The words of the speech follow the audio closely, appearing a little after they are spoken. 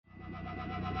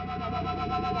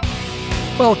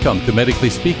Welcome to Medically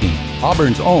Speaking,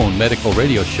 Auburn's own medical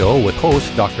radio show with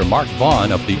host Dr. Mark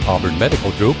Vaughn of the Auburn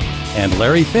Medical Group and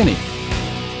Larry Finney.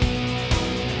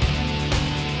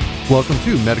 Welcome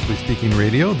to Medically Speaking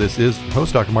Radio. This is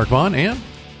host Dr. Mark Vaughn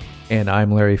and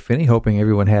I'm Larry Finney, hoping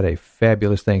everyone had a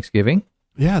fabulous Thanksgiving.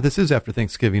 Yeah, this is after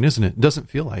Thanksgiving, isn't it? Doesn't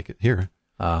feel like it here.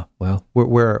 Well,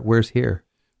 where's here?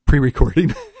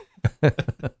 Pre-recording.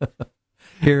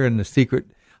 Here in the secret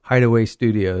hideaway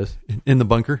studios. In the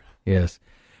bunker? Yes.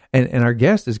 And our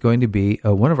guest is going to be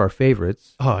one of our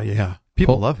favorites. Oh, yeah.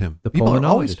 People love him. The People are pulmonologist.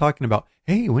 always talking about,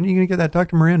 hey, when are you going to get that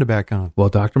Dr. Miranda back on? Well,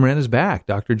 Dr. Miranda's back.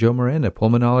 Dr. Joe Miranda,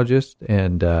 pulmonologist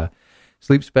and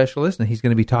sleep specialist, and he's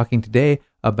going to be talking today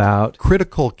about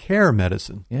critical care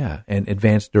medicine. Yeah, and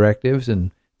advanced directives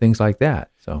and things like that.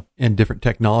 So, and different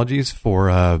technologies for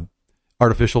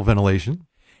artificial ventilation.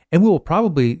 And we will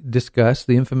probably discuss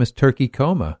the infamous turkey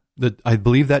coma. I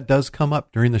believe that does come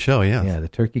up during the show, yes. Yeah, the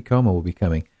turkey coma will be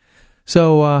coming.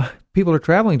 So people are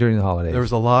traveling during the holidays. There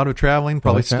was a lot of traveling,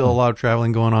 probably still a lot of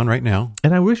traveling going on right now.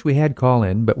 And I wish we had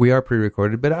call-in, but we are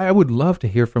pre-recorded. But I would love to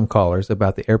hear from callers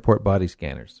about the airport body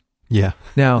scanners. Yeah.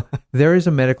 Now, there is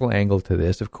a medical angle to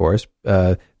this, of course.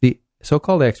 The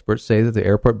so-called experts say that the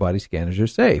airport body scanners are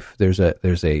safe. There's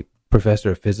a professor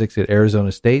of physics at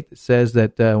Arizona State that says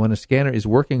that when a scanner is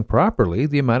working properly,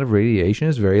 the amount of radiation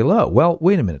is very low. Well,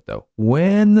 wait a minute, though.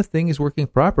 When the thing is working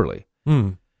properly,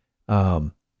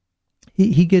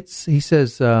 he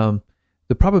says the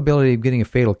probability of getting a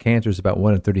fatal cancer is about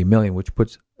 1 in 30 million, which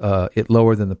puts it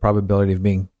lower than the probability of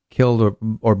being killed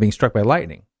or being struck by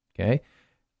lightning. Okay.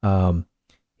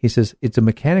 He says it's a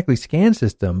mechanically scanned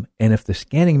system, and if the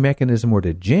scanning mechanism were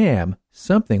to jam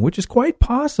something, which is quite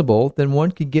possible, then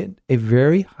one could get a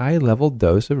very high-level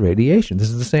dose of radiation. This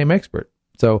is the same expert.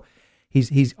 So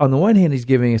he's on the one hand, he's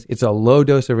giving us, it's a low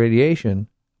dose of radiation,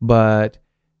 but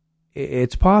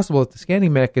it's possible that the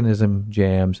scanning mechanism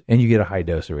jams and you get a high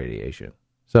dose of radiation.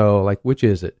 So, like, which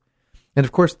is it? And,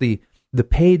 of course, the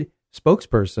paid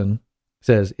spokesperson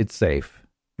says it's safe.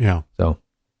 Yeah. So...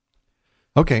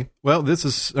 Okay. Well, this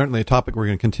is certainly a topic we're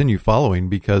going to continue following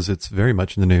because it's very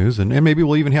much in the news. And maybe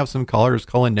we'll even have some callers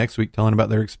call in next week telling about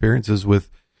their experiences with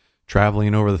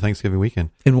traveling over the Thanksgiving weekend.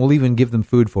 And we'll even give them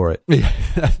food for it. Yeah,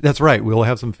 that's right. We'll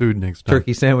have some food next time.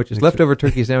 Turkey sandwiches, leftover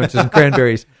turkey sandwiches and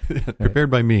cranberries. Prepared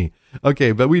by me.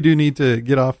 Okay, but we do need to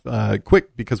get off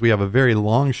quick because we have a very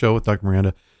long show with Dr.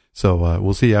 Miranda. So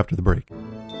we'll see you after the break.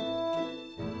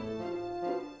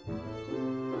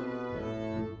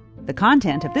 The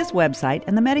content of this website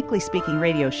and the Medically Speaking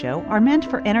radio show are meant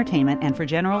for entertainment and for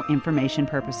general information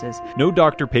purposes. No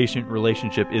doctor-patient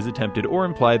relationship is attempted or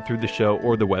implied through the show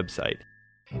or the website.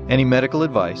 Any medical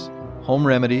advice, home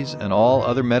remedies, and all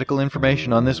other medical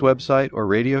information on this website or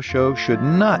radio show should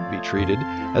not be treated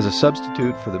as a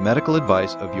substitute for the medical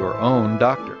advice of your own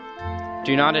doctor.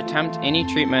 Do not attempt any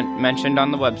treatment mentioned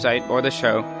on the website or the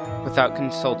show without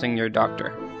consulting your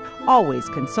doctor. Always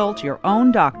consult your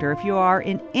own doctor if you are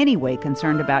in any way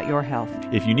concerned about your health.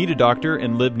 If you need a doctor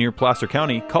and live near Placer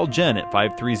County, call Jen at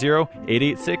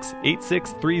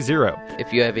 530-886-8630.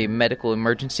 If you have a medical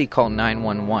emergency, call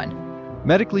 911.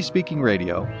 Medically Speaking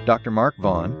Radio, Dr. Mark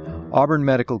Vaughn, Auburn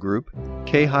Medical Group,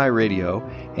 K-High Radio,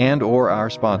 and or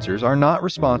our sponsors are not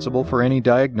responsible for any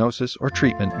diagnosis or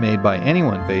treatment made by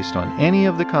anyone based on any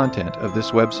of the content of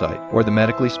this website or the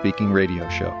Medically Speaking Radio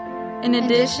show. In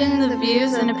addition, the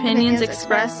views and opinions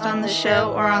expressed on the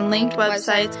show or on linked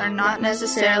websites are not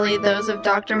necessarily those of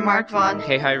Dr. Mark Vaughn,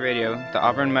 K-High Radio, the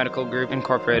Auburn Medical Group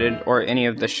Incorporated, or any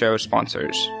of the show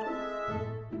sponsors.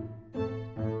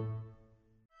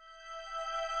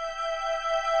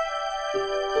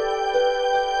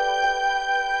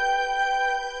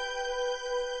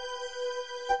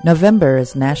 November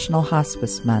is National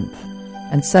Hospice Month,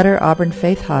 and Sutter Auburn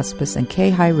Faith Hospice and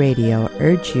K-High Radio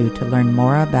urge you to learn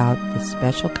more about the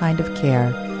special kind of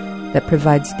care that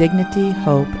provides dignity,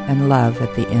 hope, and love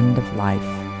at the end of life.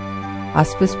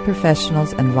 Hospice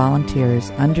professionals and volunteers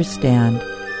understand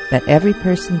that every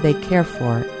person they care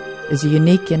for is a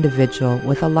unique individual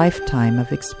with a lifetime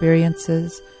of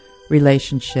experiences,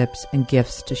 relationships, and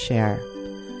gifts to share.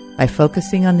 By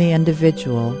focusing on the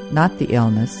individual, not the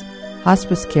illness,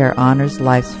 hospice care honors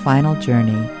life's final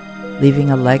journey, leaving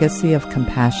a legacy of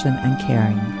compassion and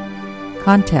caring.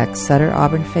 Contact Sutter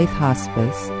Auburn Faith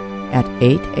Hospice at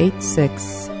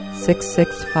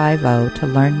 886-6650 to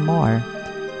learn more,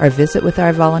 or visit with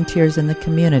our volunteers in the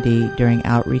community during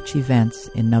outreach events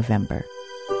in November.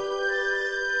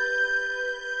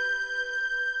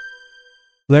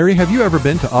 Larry, have you ever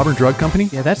been to Auburn Drug Company?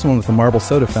 Yeah, that's the one with the marble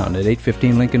soda fountain at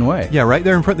 815 Lincoln Way. Yeah, right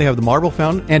there in front they have the marble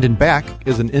fountain, and in back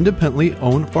is an independently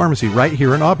owned pharmacy right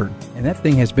here in Auburn. And that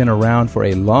thing has been around for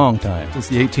a long time. Since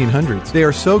the 1800s. They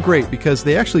are so great because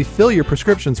they actually fill your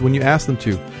prescriptions when you ask them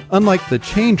to, unlike the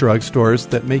chain drug stores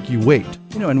that make you wait.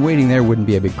 You know, and waiting there wouldn't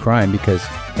be a big crime because,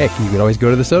 heck, you could always go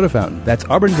to the soda fountain. That's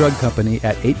Auburn Drug Company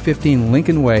at 815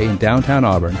 Lincoln Way in downtown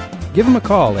Auburn. Give them a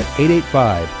call at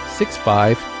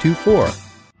 885-6524.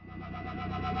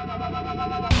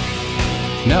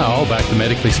 Now, back to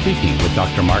Medically Speaking with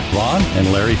Dr. Mark Vaughn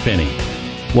and Larry Finney.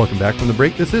 Welcome back from the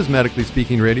break. This is Medically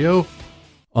Speaking Radio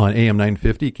on AM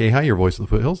 950 KHI, your voice of the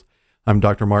foothills. I'm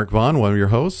Dr. Mark Vaughn, one of your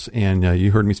hosts, and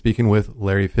you heard me speaking with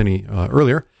Larry Finney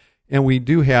earlier. And we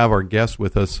do have our guest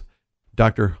with us,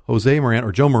 Dr. Jose Miranda,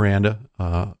 or Joe Miranda,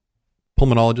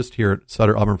 pulmonologist here at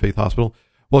Sutter Auburn Faith Hospital.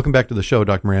 Welcome back to the show,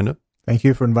 Dr. Miranda. Thank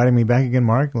you for inviting me back again,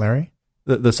 Mark, Larry.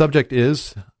 The subject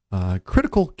is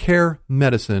critical care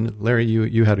medicine. Larry,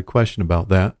 you had a question about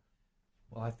that.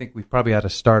 Well, I think we probably ought to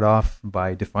start off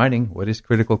by defining what is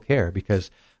critical care, because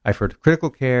I've heard critical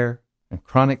care and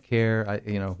chronic care.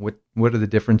 What are the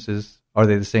differences? Are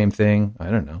they the same thing? I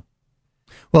don't know.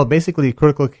 Well, basically,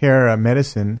 critical care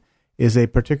medicine is a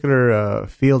particular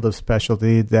field of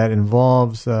specialty that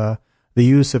involves the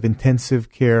use of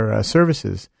intensive care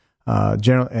services,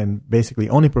 and basically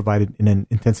only provided in an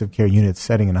intensive care unit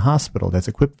setting in a hospital that's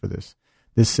equipped for this.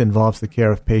 This involves the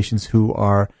care of patients who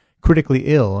are critically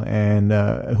ill and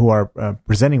who are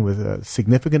presenting with a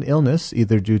significant illness,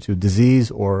 either due to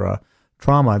disease or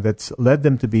trauma that's led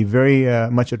them to be very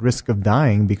much at risk of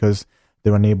dying because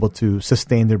they're unable to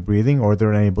sustain their breathing or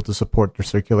they're unable to support their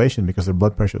circulation because their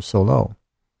blood pressure is so low.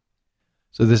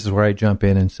 So this is where I jump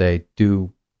in and say,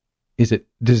 is it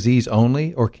disease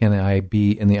only, or can I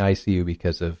be in the ICU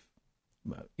because of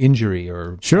injury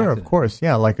or Sure, accident? Of course.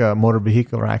 Yeah, like a motor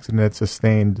vehicular accident that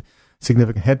sustained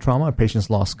significant head trauma. A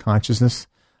patient's lost consciousness.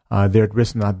 They're at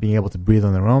risk of not being able to breathe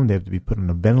on their own. They have to be put on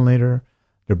a ventilator.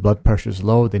 Their blood pressure is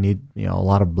low. They need a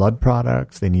lot of blood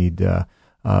products. They need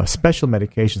special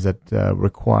medications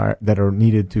that are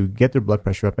needed to get their blood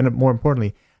pressure up. And more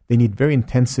importantly, they need very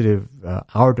intensive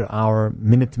hour-to-hour,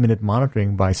 minute-to-minute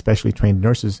monitoring by specially trained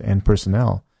nurses and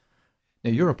personnel.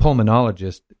 Now, you're a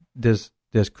pulmonologist. Does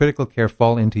critical care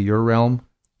fall into your realm?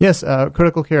 Yes,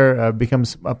 critical care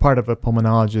becomes a part of a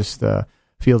pulmonologist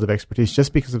field of expertise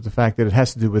just because of the fact that it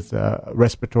has to do with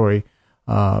respiratory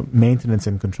maintenance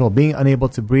and control. Being unable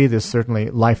to breathe is certainly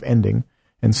life-ending,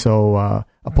 and so a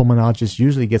pulmonologist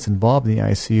usually gets involved in the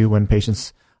ICU when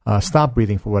patients stop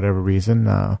breathing for whatever reason,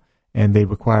 and they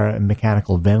require a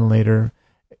mechanical ventilator,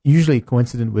 usually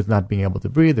coincident with not being able to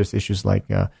breathe. There's issues like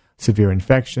severe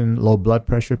infection, low blood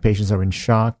pressure, patients are in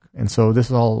shock, and so this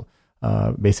all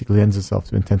basically lends itself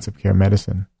to intensive care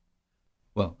medicine.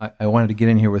 Well, I wanted to get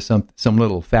in here with some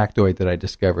little factoid that I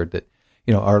discovered that,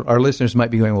 our listeners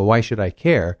might be going, well, why should I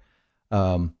care?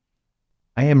 I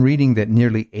am reading that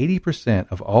nearly 80%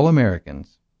 of all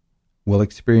Americans will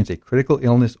experience a critical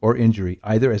illness or injury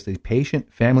either as a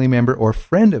patient, family member, or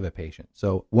friend of a patient.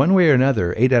 So one way or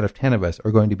another, 8 out of 10 of us are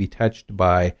going to be touched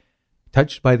by the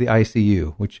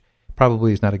ICU, which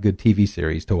probably is not a good TV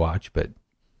series to watch, but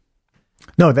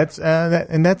no, that's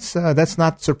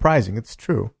not surprising. It's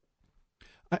true.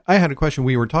 I had a question.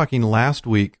 We were talking last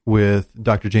week with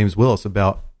Dr. James Willis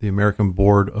about the American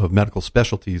Board of Medical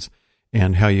Specialties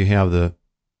and how you have the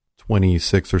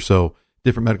 26 or so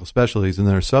different medical specialties and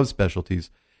there are subspecialties.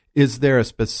 Is there a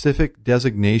specific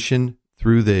designation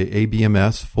through the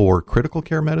ABMS for critical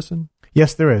care medicine?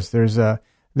 Yes, there is. There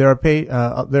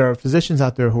are physicians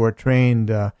out there who are trained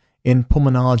in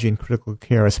pulmonology and critical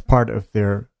care as part of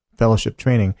their fellowship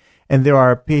training, and there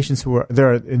are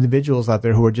individuals out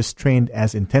there who are just trained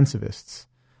as intensivists.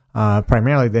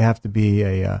 Primarily, they have to be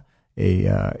a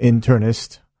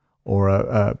internist or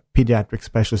a pediatric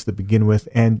specialist to begin with,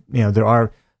 and there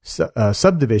are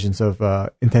subdivisions of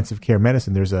intensive care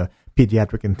medicine. There's a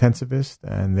pediatric intensivist,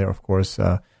 and there are, of course,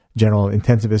 general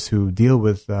intensivists who deal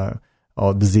with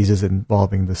all diseases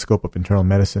involving the scope of internal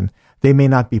medicine. They may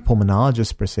not be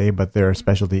pulmonologists per se, but their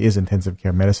specialty is intensive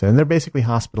care medicine, and they're basically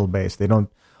hospital-based. They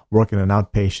don't work in an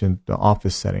outpatient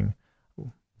office setting.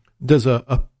 Does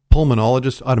a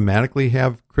pulmonologist automatically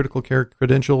have critical care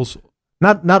credentials?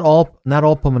 Not all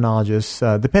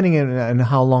pulmonologists, depending on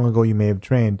how long ago you may have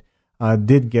trained,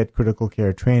 did get critical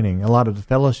care training. A lot of the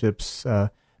fellowships that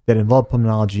involve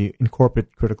pulmonology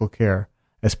incorporate critical care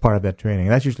as part of that training.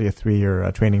 That's usually a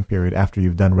 3-year training period after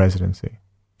you've done residency.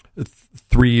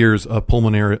 3 years of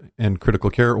pulmonary and critical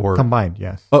care, or combined?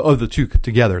 Yes. Of the two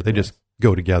together, they just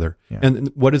go together. Yeah. And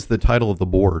what is the title of the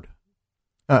board?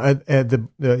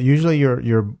 Usually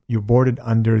you're boarded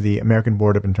under the American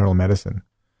Board of Internal Medicine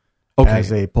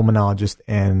as a pulmonologist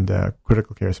and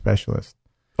critical care specialist.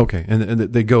 Okay, and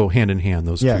they go hand in hand,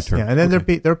 those two terms. Yeah, and then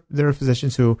there are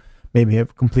physicians who maybe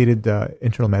have completed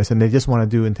internal medicine. They just want to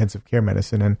do intensive care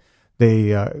medicine, and they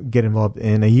get involved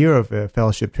in a year of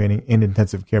fellowship training in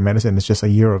intensive care medicine. It's just a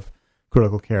year of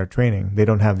critical care training. They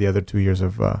don't have the other 2 years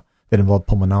of that involve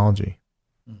pulmonology.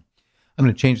 I'm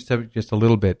going to change the subject just a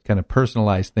little bit, kind of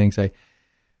personalize things.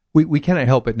 We cannot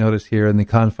help but notice here in the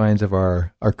confines of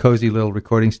our cozy little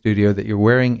recording studio that you're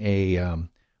wearing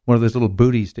one of those little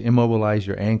booties to immobilize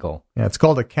your ankle. Yeah, it's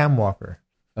called a cam walker.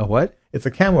 A what? It's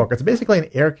a cam walker. It's basically an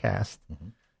air cast. Mm-hmm.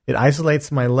 It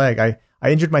isolates my leg. I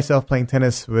injured myself playing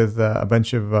tennis with a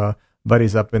bunch of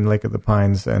buddies up in Lake of the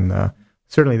Pines, and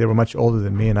certainly they were much older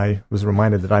than me, and I was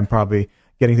reminded that I'm probably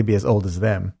getting to be as old as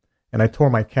them. And I tore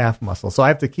my calf muscle. So I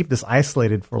have to keep this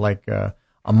isolated for like a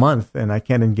month, and I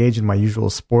can't engage in my usual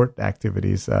sport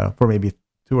activities for maybe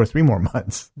 2 or 3 more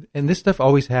months. And this stuff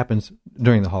always happens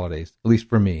during the holidays, at least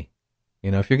for me.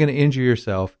 If you're going to injure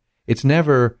yourself, it's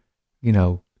never,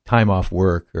 time off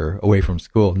work or away from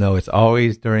school. No, it's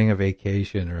always during a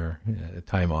vacation or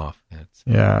time off.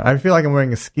 Yeah, I feel like I'm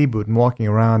wearing a ski boot and walking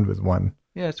around with one.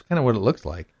 Yeah, it's kind of what it looks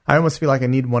like. I almost feel like I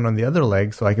need one on the other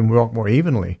leg so I can walk more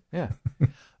evenly. Yeah.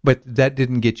 But that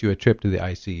didn't get you a trip to the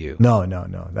ICU. No.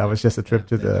 That was just a trip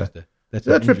to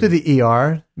the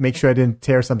ER. Make sure I didn't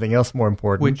tear something else more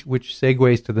important. Which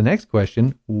segues to the next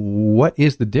question. What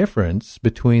is the difference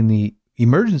between the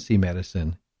emergency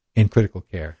medicine and critical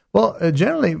care? Well,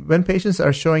 generally, when patients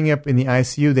are showing up in the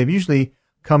ICU, they've usually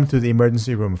come to the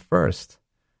emergency room first.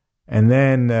 And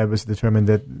then it was determined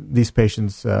that these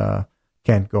patients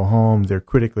can't go home. They're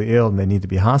critically ill and they need to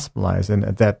be hospitalized. And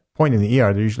at that point in the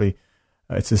ER, they're usually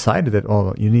it's decided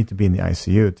that you need to be in the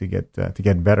ICU to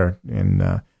get better.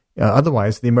 And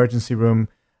otherwise, the emergency room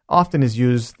often is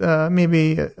used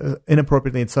maybe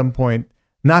inappropriately at some point,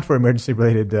 not for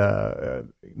emergency-related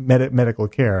medical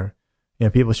care.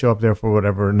 People show up there for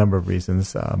whatever number of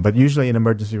reasons, but usually an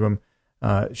emergency room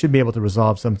should be able to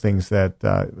resolve some things that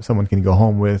someone can go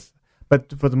home with.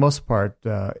 But for the most part,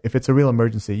 if it's a real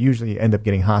emergency, usually you end up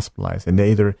getting hospitalized, and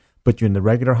they either put you in the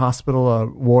regular hospital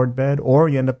ward bed, or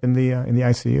you end up in the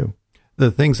ICU.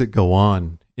 The things that go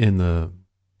on in the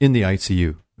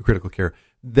ICU, critical care,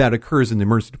 that occurs in the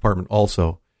emergency department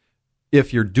also.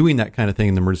 If you're doing that kind of thing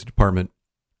in the emergency department,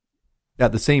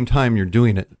 at the same time you're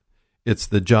doing it, it's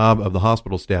the job of the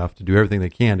hospital staff to do everything they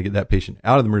can to get that patient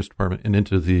out of the emergency department and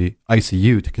into the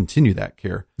ICU to continue that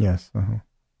care. Yes. Uh-huh.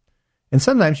 And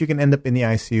sometimes you can end up in the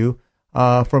ICU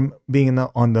from being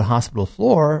on the hospital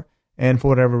floor, and for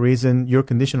whatever reason, your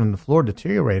condition on the floor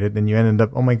deteriorated, and you ended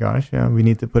up, oh my gosh, we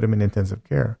need to put him in intensive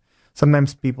care.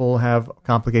 Sometimes people have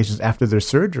complications after their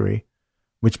surgery,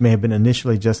 which may have been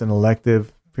initially just an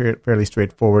elective, fairly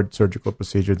straightforward surgical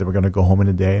procedure. They were going to go home in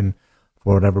a day, and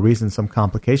for whatever reason, some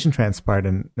complication transpired,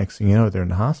 and next thing you know, they're in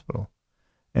the hospital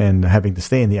and having to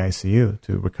stay in the ICU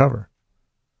to recover.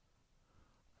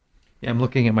 Yeah, I'm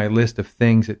looking at my list of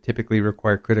things that typically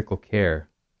require critical care.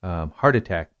 Heart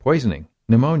attack, poisoning,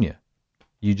 pneumonia.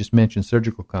 You just mentioned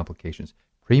surgical complications,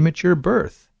 premature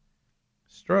birth,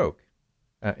 stroke,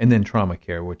 and then trauma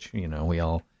care, which,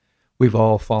 we've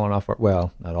all fallen off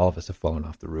not all of us have fallen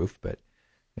off the roof, but,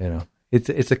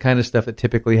 it's the kind of stuff that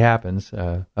typically happens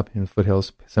up in the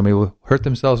foothills. Somebody will hurt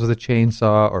themselves with a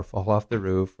chainsaw or fall off the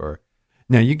roof.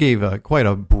 Now, you gave quite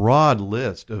a broad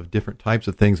list of different types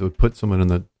of things that would put someone in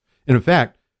the... And in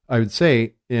fact, I would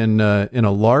say in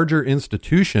a larger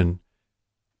institution,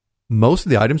 most of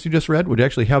the items you just read would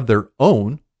actually have their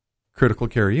own critical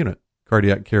care unit,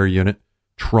 cardiac care unit,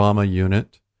 trauma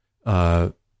unit,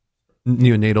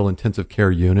 neonatal intensive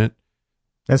care unit.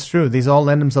 That's true. These all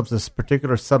lend themselves to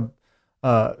particular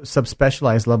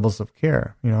subspecialized levels of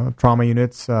care. Trauma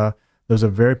units, those are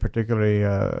very particularly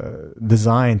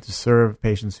designed to serve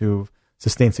patients who've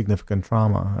sustained significant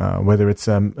trauma, whether it's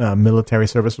military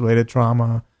service-related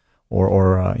trauma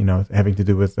or having to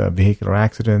do with vehicular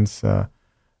accidents. Now,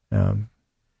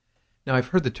 I've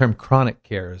heard the term chronic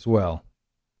care as well.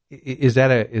 Is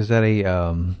that a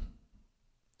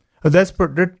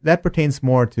that pertains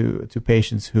more to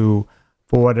patients who,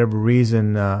 for whatever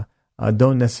reason,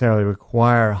 don't necessarily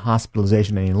require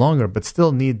hospitalization any longer, but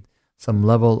still need some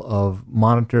level of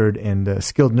monitored and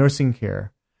skilled nursing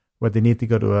care, where they need to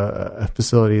go to a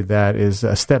facility that is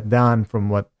a step down from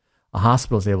what a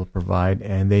hospital is able to provide,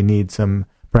 and they need some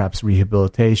perhaps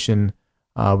rehabilitation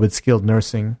with skilled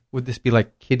nursing. Would this be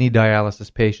like kidney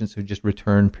dialysis patients who just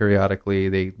return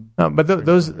periodically? But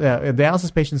those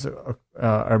dialysis patients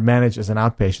are managed as an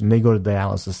outpatient. They go to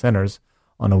dialysis centers,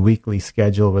 on a weekly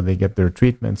schedule where they get their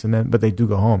treatments, but they do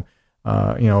go home.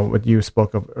 What you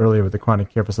spoke of earlier with the chronic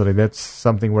care facility, that's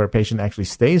something where a patient actually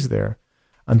stays there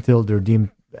until they're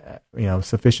deemed,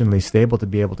 sufficiently stable to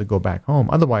be able to go back home.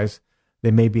 Otherwise,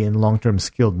 they may be in long-term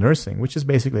skilled nursing, which is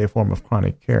basically a form of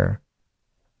chronic care.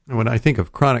 And when I think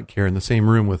of chronic care in the same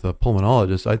room with a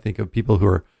pulmonologist, I think of people who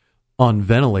are on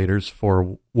ventilators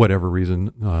for whatever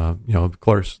reason. Of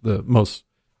course, the most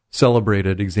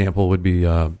celebrated example would be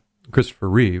Christopher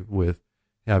Reeve with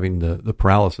having the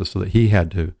paralysis, so that he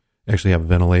had to actually have a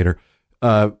ventilator.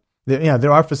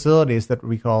 There are facilities that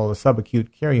we call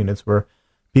subacute care units where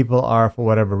people are, for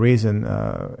whatever reason,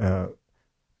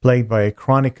 plagued by a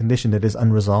chronic condition that is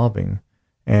unresolving.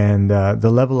 And the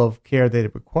level of care they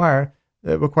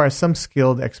requires some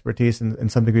skilled expertise in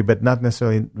some degree, but not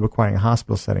necessarily requiring a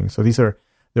hospital setting. So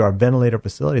there are ventilator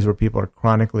facilities where people are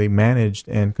chronically managed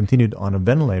and continued on a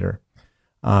ventilator.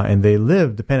 And they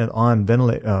live dependent on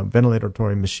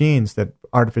ventilatory machines that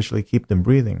artificially keep them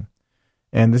breathing.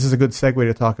 And this is a good segue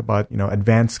to talk about,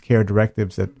 advanced care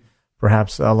directives that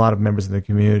perhaps a lot of members in the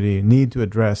community need to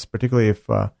address, particularly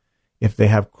if they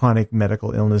have chronic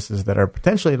medical illnesses that are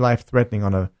potentially life-threatening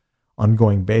on a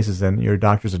ongoing basis. And your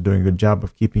doctors are doing a good job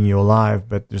of keeping you alive,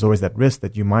 but there's always that risk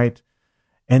that you might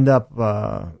end up,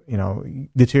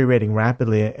 deteriorating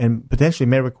rapidly and potentially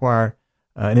may require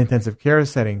an intensive care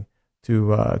setting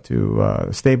to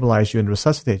stabilize you and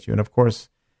resuscitate you. And of course,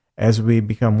 as we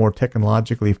become more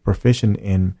technologically proficient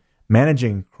in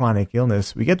managing chronic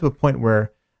illness, we get to a point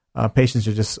where patients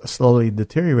are just slowly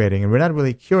deteriorating, and we're not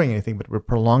really curing anything, but we're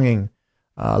prolonging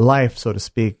life, so to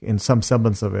speak, in some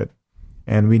semblance of it.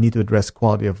 And we need to address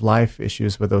quality of life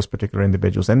issues with those particular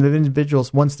individuals. And the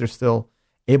individuals, once they're still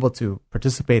able to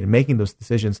participate in making those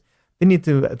decisions, they need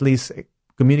to at least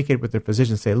communicate with their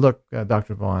physician, say, look,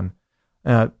 Dr. Vaughn,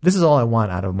 this is all I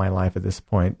want out of my life at this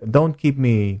point. Don't keep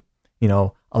me,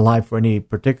 alive for any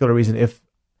particular reason if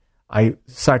I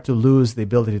start to lose the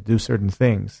ability to do certain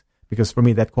things. Because for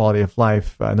me, that quality of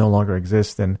life no longer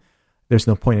exists, and there's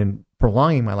no point in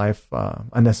prolonging my life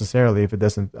unnecessarily if it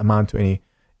doesn't amount to any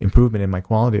improvement in my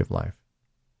quality of life.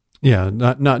 Yeah,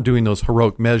 not doing those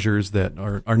heroic measures that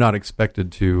are not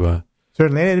expected to.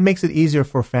 Certainly, and it makes it easier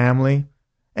for family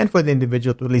and for the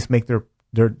individual to at least make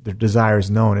their desires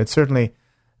known. It's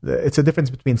a difference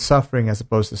between suffering as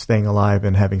opposed to staying alive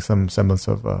and having some semblance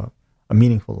of a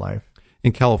meaningful life.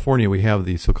 In California, we have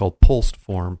the so-called POLST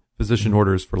form, Physician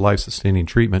Orders for Life-Sustaining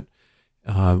Treatment,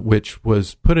 which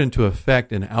was put into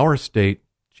effect in our state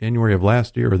January of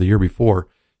last year or the year before.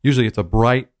 Usually it's a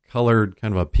bright colored,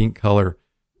 kind of a pink color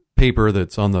paper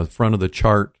that's on the front of the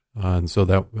chart. And so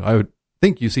that I would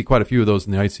think you see quite a few of those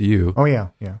in the ICU. Oh, yeah.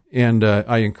 And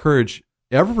I encourage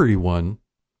everyone,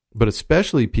 but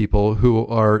especially people who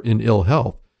are in ill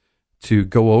health, to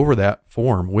go over that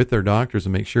form with their doctors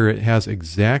and make sure it has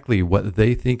exactly what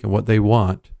they think and what they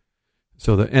want.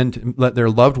 And to let their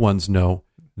loved ones know,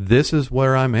 this is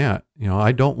where I'm at.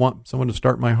 I don't want someone to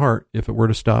start my heart if it were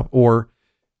to stop, or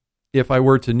if I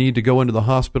were to need to go into the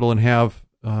hospital and have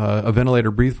a ventilator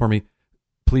breathe for me,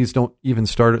 please don't even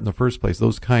start it in the first place.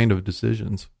 Those kind of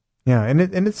decisions. Yeah, and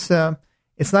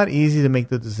it's not easy to make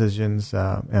the decisions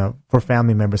for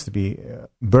family members to be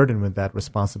burdened with that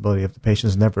responsibility if the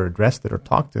patient's never addressed it or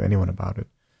talked to anyone about it,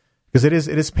 because it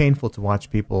is painful to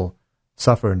watch people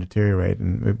suffer and deteriorate,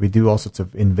 and we do all sorts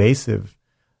of invasive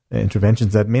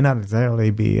interventions that may not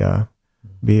necessarily be a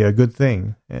good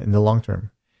thing in the long term.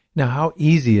 Now, how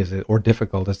easy is it, or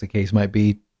difficult as the case might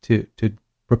be, to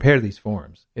prepare these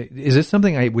forms? Is this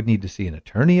something I would need to see an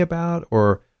attorney about,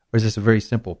 or is this a very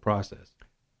simple process?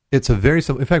 It's a very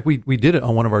simple. In fact, we did it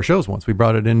on one of our shows once. We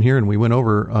brought it in here and we went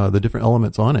over the different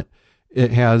elements on it.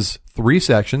 It has 3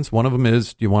 sections. One of them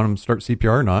is, do you want them to start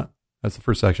CPR or not? That's the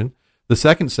first section. The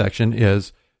second section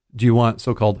is, do you want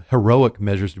so-called heroic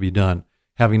measures to be done?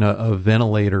 Having a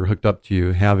ventilator hooked up to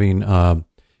you, having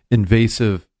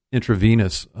invasive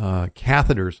intravenous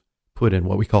catheters put in,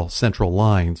 what we call central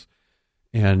lines.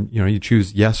 And, you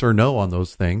choose yes or no on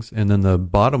those things. And then the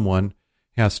bottom one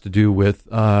has to do with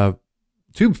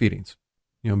tube feedings,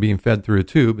 being fed through a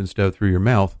tube instead of through your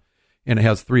mouth. And it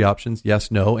has 3 options, yes,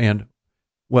 no, and,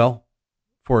 well,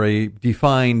 for a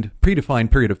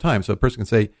predefined period of time. So a person can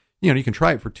say, you can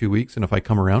try it for 2 weeks, and if I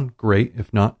come around, great.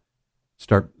 If not,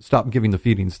 stop giving the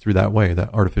feedings through that way,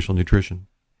 that artificial nutrition.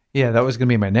 Yeah, that was going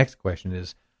to be my next question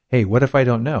is, hey, what if I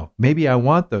don't know? Maybe I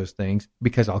want those things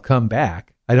because I'll come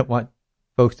back. I don't want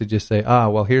folks to just say,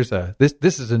 well, here's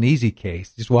this is an easy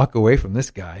case. Just walk away from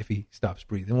this guy if he stops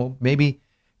breathing. Well, maybe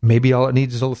all it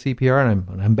needs is a little CPR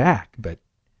and I'm back. But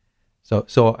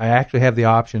so I actually have the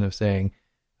option of saying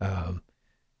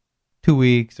 2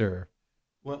 weeks or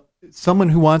someone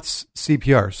who wants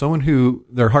CPR, someone who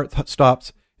their heart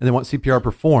stops and they want CPR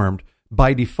performed,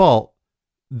 by default,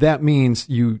 that means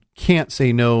you can't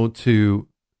say no to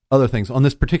other things on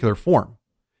this particular form.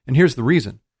 And here's the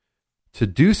reason. To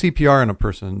do CPR on a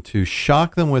person, to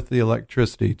shock them with the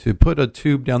electricity, to put a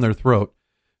tube down their throat,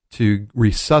 to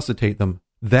resuscitate them,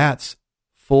 that's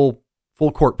full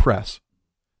court press.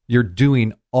 You're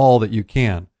doing all that you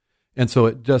can. And so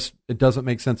it doesn't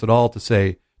make sense at all to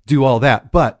say, do all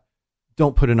that, but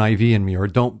don't put an IV in me or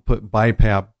don't put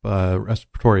BiPAP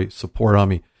respiratory support on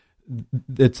me.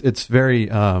 It's very,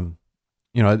 it's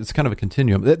kind of a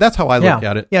continuum. That's how I look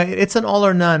at it. Yeah, it's an all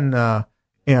or none,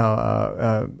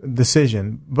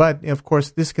 decision. But of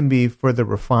course, this can be further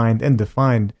refined and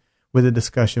defined with a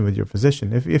discussion with your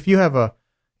physician. If you have a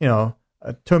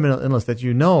terminal illness that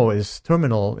is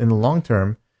terminal in the long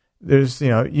term, there's,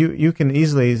 you can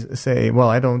easily say, well,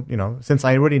 I don't, since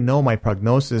I already know my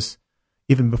prognosis,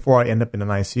 even before I end up in an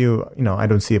ICU, I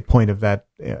don't see a point of that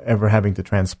ever having to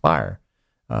transpire.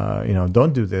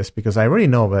 Don't do this because I already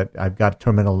know that I've got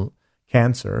terminal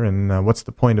cancer, and what's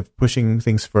the point of pushing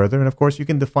things further? And of course, you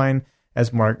can define, as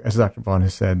Dr. Vaughn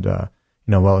has said,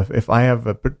 if I have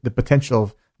the potential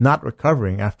of not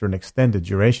recovering after an extended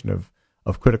duration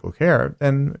of critical care,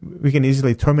 then we can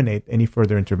easily terminate any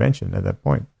further intervention at that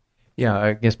point. Yeah,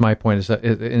 I guess my point is,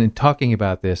 in talking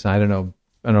about this, I don't know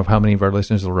how many of our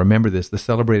listeners will remember this, the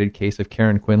celebrated case of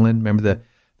Karen Quinlan. Remember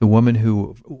the woman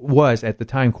who was at the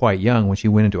time quite young when she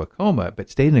went into a coma, but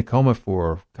stayed in a coma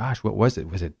for, what was it?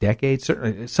 Was it decades?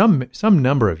 Certainly some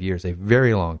number of years, a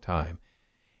very long time.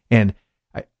 And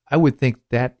I would think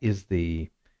that's the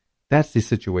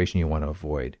situation you want to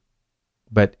avoid.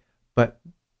 But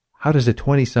how does a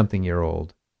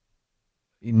 20-something-year-old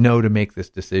know to make this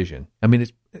decision? I mean,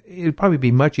 it'd probably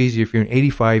be much easier if you're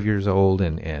 85 years old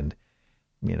and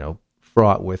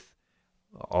fraught with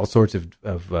all sorts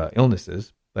of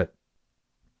illnesses. But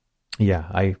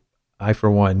yeah, I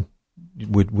for one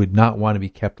would not want to be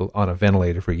kept on a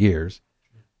ventilator for years.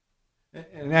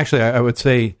 And actually, I would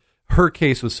say her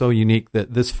case was so unique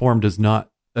that this form does not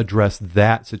address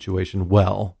that situation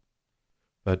well.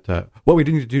 But what we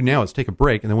need to do now is take a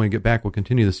break, and then when we get back, we'll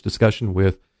continue this discussion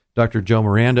with Dr. Joe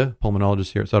Miranda,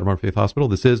 pulmonologist here at Sutter Auburn Faith Hospital.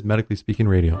 This is Medically Speaking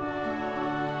Radio.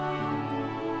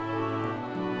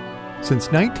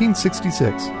 Since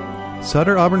 1966,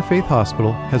 Sutter Auburn Faith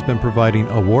Hospital has been providing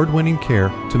award-winning care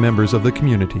to members of the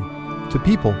community, to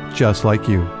people just like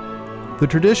you. The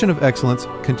tradition of excellence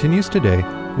continues today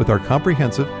with our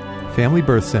comprehensive family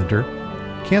birth center,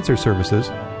 cancer services,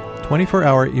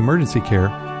 24-hour emergency care,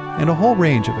 and a whole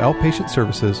range of outpatient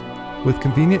services with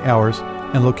convenient hours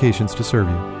and locations to serve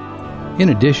you. In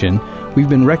addition, we've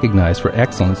been recognized for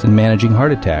excellence in managing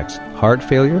heart attacks, heart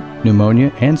failure,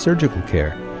 pneumonia, and surgical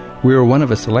care. We are one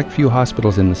of a select few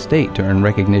hospitals in the state to earn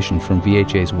recognition from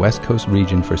VHA's West Coast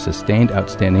region for sustained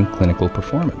outstanding clinical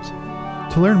performance.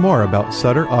 To learn more about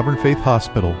Sutter Auburn Faith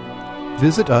Hospital,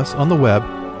 visit us on the web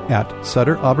at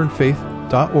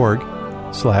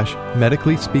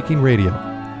sutterauburnfaith.org/medically speaking radio.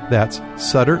 That's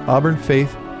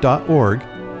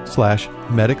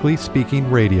sutterauburnfaith.org/medically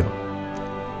speaking radio.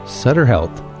 Sutter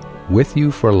Health, with you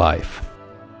for life.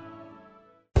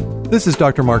 This is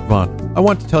Dr. Mark Vaughn. I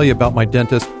want to tell you about my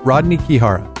dentist, Rodney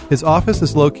Kihara. His office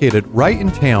is located right in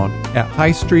town at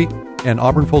High Street and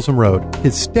Auburn Folsom Road.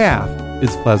 His staff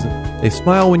is pleasant. They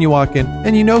smile when you walk in,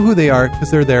 and you know who they are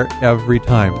because they're there every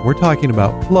time. We're talking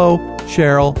about Flo,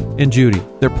 Cheryl, and Judy.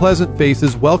 Their pleasant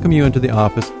faces welcome you into the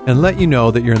office and let you know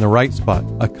that you're in the right spot,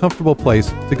 a comfortable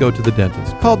place to go to the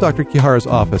dentist. Call Dr. Kihara's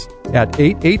office at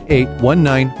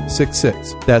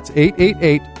 888-1966. That's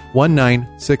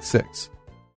 888-1966.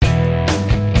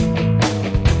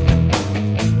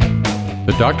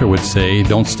 The doctor would say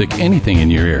don't stick anything in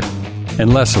your ear,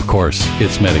 unless, of course,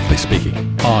 it's medically speaking.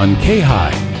 On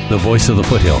K-High, the voice of the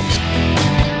foothills.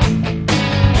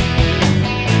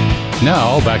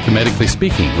 Now, back to Medically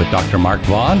Speaking with Dr. Mark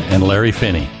Vaughn and Larry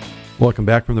Finney. Welcome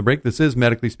back from the break. This is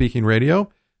Medically Speaking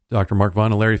Radio. Dr. Mark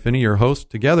Vaughn and Larry Finney, your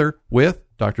host, together with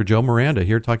Dr. Joe Miranda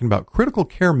here talking about critical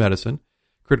care medicine.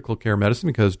 Critical care medicine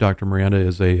because Dr. Miranda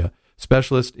is a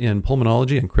specialist in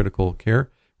pulmonology and critical care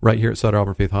right here at Sutter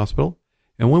Auburn Faith Hospital.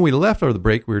 And when we left over the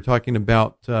break, we were talking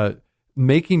about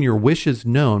making your wishes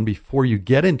known before you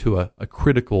get into a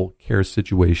critical care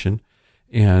situation,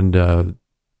 and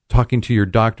talking to your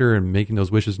doctor and making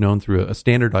those wishes known through a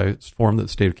standardized form that the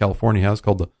state of California has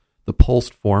called the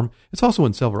PULSED form. It's also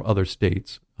in several other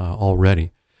states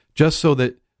already, just so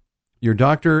that your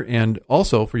doctor and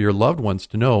also for your loved ones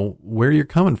to know where you're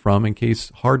coming from in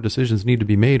case hard decisions need to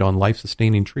be made on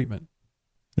life-sustaining treatment.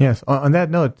 Yes. On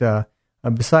that note,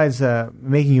 besides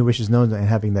making your wishes known and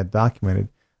having that documented,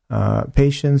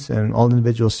 patients and all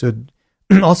individuals should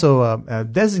also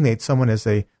designate someone as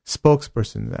a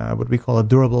spokesperson, what we call a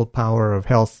durable power of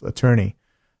health attorney.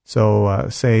 So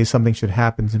say something should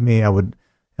happen to me, I would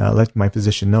let my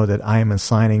physician know that I am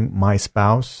assigning my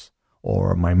spouse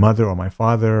or my mother or my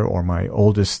father or my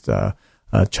oldest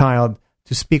child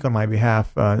to speak on my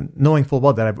behalf, knowing full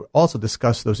well that I've also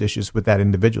discussed those issues with that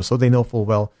individual, so they know full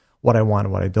well what I want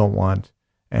and what I don't want.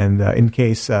 And in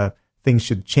case things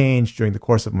should change during the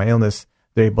course of my illness,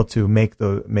 they're able to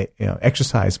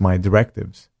exercise my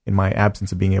directives in my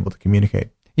absence of being able to communicate.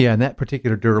 Yeah, and that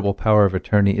particular durable power of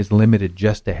attorney is limited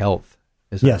just to health.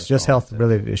 Yes, just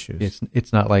health-related issues.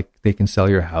 It's not like they can sell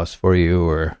your house for you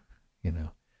or,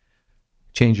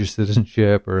 change your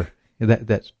citizenship or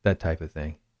that type of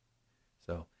thing.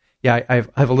 So, yeah, I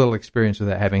have a little experience with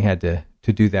that, having had to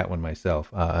do that one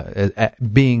myself,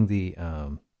 being the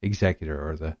executor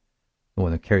or the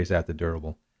one that carries out the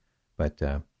durable. But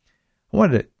I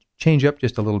wanted to change up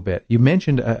just a little bit. You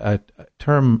mentioned a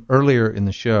term earlier in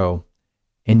the show,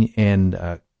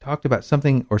 and talked about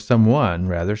something, or someone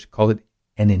rather, called it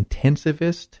an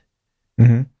intensivist.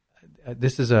 Mm-hmm.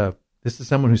 This is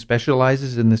someone who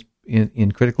specializes in this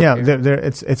in critical care. Yeah,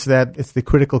 it's the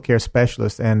critical care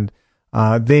specialist, and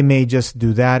they may just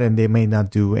do that, and they may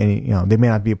not do any. They may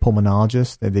not be a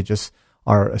pulmonologist. They just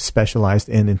are specialized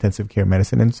in intensive care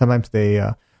medicine, and sometimes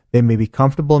they may be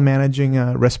comfortable managing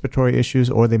respiratory issues,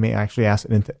 or they may actually ask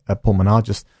a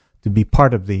pulmonologist to be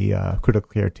part of the critical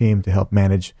care team to help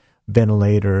manage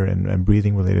ventilator and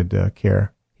breathing related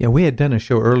care. Yeah, we had done a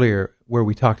show earlier where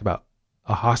we talked about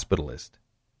a hospitalist.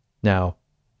 Now,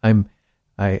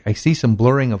 I see some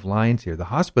blurring of lines here. The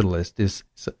hospitalist is,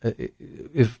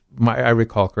 if I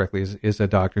recall correctly, is a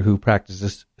doctor who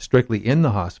practices strictly in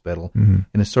the hospital, mm-hmm.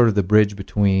 and is sort of the bridge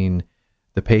between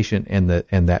the patient and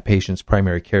that patient's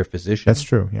primary care physician. That's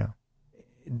true. Yeah.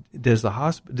 Does the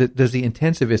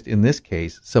intensivist in this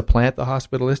case supplant the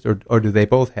hospitalist, or do they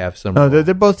both have some? No,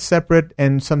 they're both separate,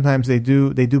 and sometimes they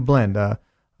do blend. The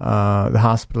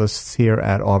hospitalists here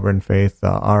at Auburn Faith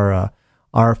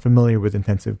are familiar with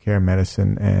intensive care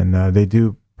medicine, and they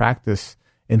do practice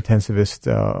intensivist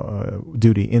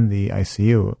duty in the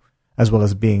ICU, as well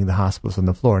as being the hospitalist on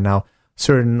the floor. Now,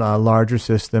 certain larger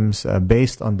systems,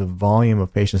 based on the volume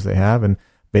of patients they have and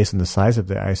based on the size of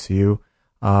the ICU,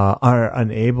 are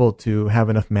unable to have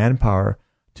enough manpower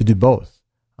to do both.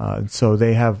 So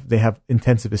they have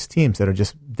intensivist teams that are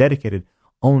just dedicated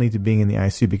only to being in the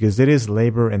ICU, because it is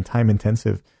labor and time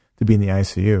intensive to be in the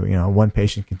ICU. One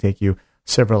patient can take you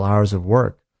several hours of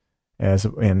work,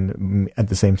 and at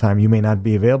the same time, you may not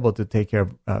be available to take care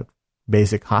of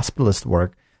basic hospitalist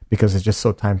work because it's just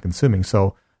so time consuming.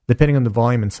 So depending on the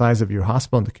volume and size of your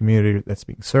hospital and the community that's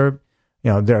being served,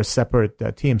 there are separate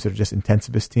teams that are just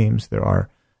intensivist teams.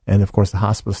 And of course, the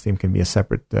hospitalist team can be a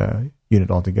separate unit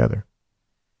altogether.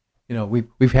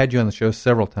 We've had you on the show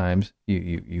several times.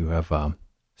 You have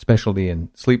specialty in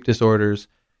sleep disorders,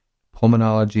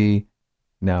 pulmonology,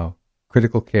 now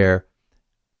critical care,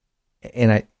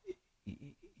 and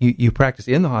you practice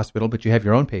in the hospital, but you have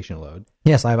your own patient load.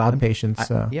 Yes, I have outpatients.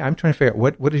 I'm trying to figure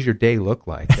out what does your day look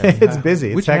like? It's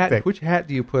busy. It's hectic. Which hat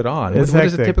do you put on? What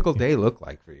does a typical day look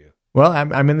like for you? Well,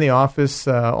 I'm in the office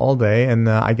all day, and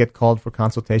I get called for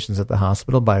consultations at the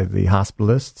hospital by the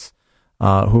hospitalists,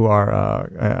 who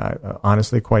are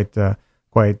honestly quite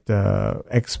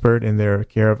expert in their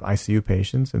care of ICU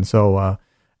patients. And so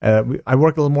I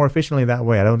work a little more efficiently that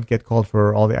way. I don't get called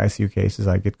for all the ICU cases.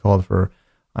 I get called for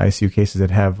ICU cases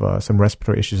that have some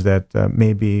respiratory issues that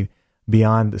may be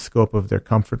beyond the scope of their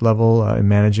comfort level in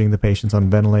managing the patients on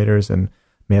ventilators, and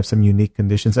may have some unique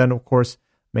conditions, and of course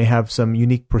may have some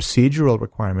unique procedural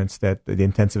requirements that the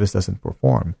intensivist doesn't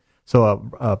perform.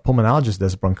 So a pulmonologist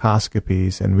does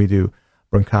bronchoscopies, and we do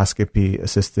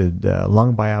bronchoscopy-assisted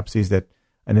lung biopsies that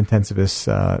an intensivist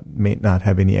may not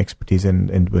have any expertise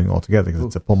in doing altogether, because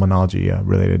it's a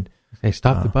pulmonology-related. Hey,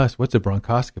 stop the bus. What's a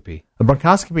bronchoscopy? A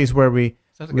bronchoscopy is where we...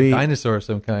 Sounds like a dinosaur of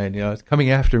some kind. It's coming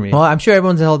after me. Well, I'm sure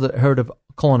everyone's heard of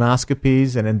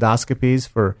colonoscopies and endoscopies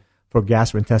for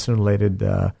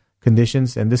gastrointestinal-related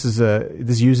conditions, and this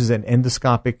uses an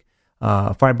endoscopic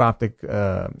fiber optic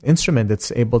instrument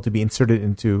that's able to be inserted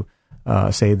into,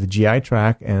 say, the GI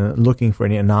tract, and looking for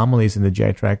any anomalies in the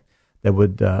GI tract that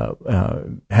would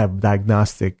have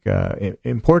diagnostic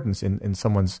importance in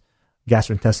someone's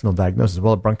gastrointestinal diagnosis.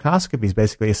 Well, a bronchoscopy is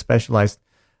basically a specialized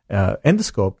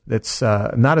endoscope that's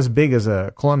not as big as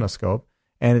a colonoscope,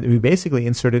 and we basically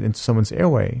insert it into someone's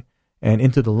airway and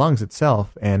into the lungs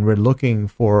itself, and we're looking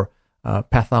for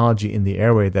pathology in the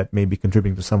airway that may be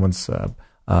contributing to someone's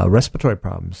respiratory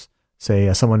problems.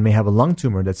 say someone may have a lung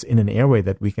tumor that's in an airway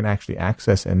that we can actually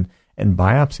access and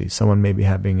biopsy. Someone may be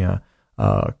having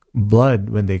blood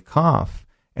when they cough,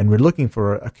 and we're looking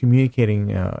for a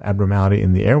communicating abnormality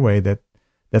in the airway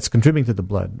that's contributing to the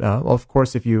blood. Of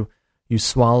course, if you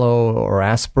swallow or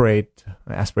aspirate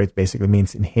basically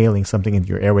means inhaling something into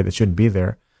your airway that shouldn't be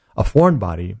there, a foreign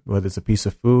body, whether it's a piece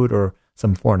of food or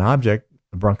some foreign object,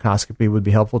 a bronchoscopy would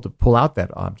be helpful to pull out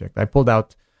that object. A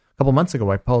couple months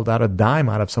ago, I pulled out a dime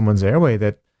out of someone's airway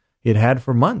that he had had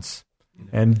for months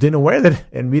and didn't aware that,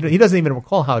 and he doesn't even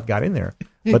recall how it got in there.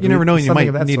 But you never know, you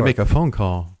might need to make a phone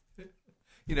call.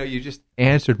 You just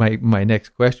answered my next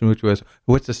question, which was,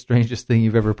 what's the strangest thing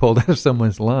you've ever pulled out of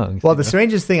someone's lungs? Well, the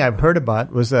strangest thing I've heard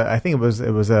about was, I think it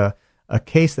was a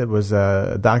case that was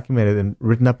documented and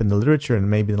written up in the literature, and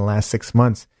maybe in the last 6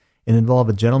 months. It involved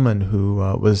a gentleman who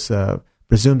was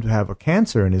presumed to have a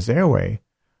cancer in his airway,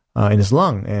 in his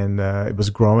lung, and it was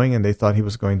growing, and they thought he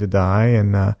was going to die,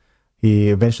 and he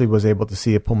eventually was able to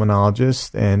see a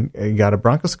pulmonologist and he got a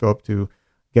bronchoscope to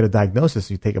get a diagnosis.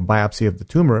 You take a biopsy of the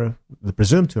tumor, the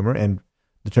presumed tumor, and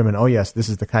determine, oh yes, this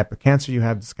is the type of cancer you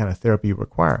have, this kind of therapy you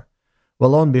require.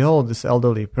 Well, lo and behold, this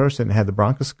elderly person had the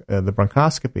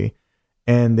bronchoscopy,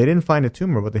 and they didn't find a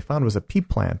tumor. What they found was a pea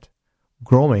plant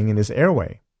growing in his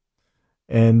airway.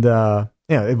 And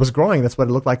it was growing. That's what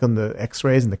it looked like on the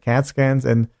x-rays and the CAT scans.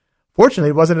 And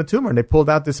fortunately, it wasn't a tumor. And they pulled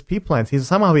out this pea plant.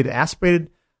 Somehow he'd aspirated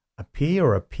a pea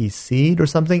or a pea seed or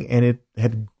something, and it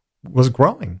was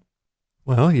growing.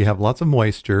 Well, you have lots of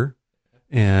moisture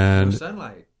and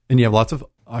sunlight, and you have lots of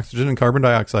oxygen and carbon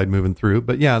dioxide moving through.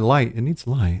 But yeah, light. It needs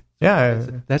light. Yeah,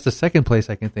 that's the second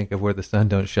place I can think of where the sun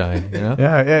don't shine.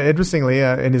 Yeah. Interestingly,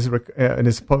 in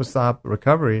his post-op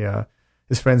recovery,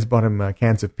 his friends bought him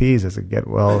cans of peas as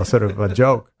a sort of a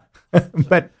joke.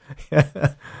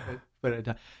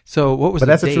 So what was? But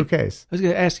that's date? A true case. I was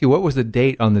going to ask you, what was the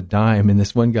date on the dime in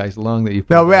this one guy's lung that you?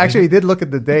 No, we actually did look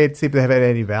at the date, see if they had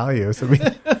any value. So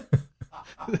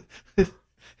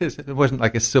it wasn't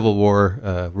like a Civil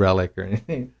War relic or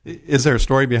anything. Is there a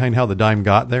story behind how the dime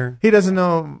got there? He doesn't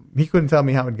know. He couldn't tell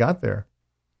me how it got there.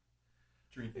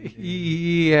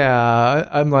 Yeah,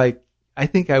 I'm like, I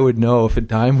think I would know if a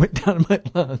dime went down my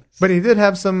lungs. But he did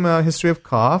have some history of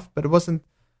cough, but it wasn't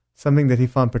something that he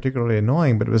found particularly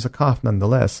annoying, but it was a cough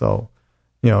nonetheless. So,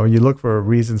 you look for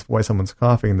reasons why someone's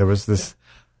coughing. There was this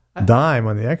dime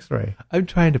on the x-ray. I'm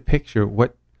trying to picture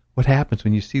what happens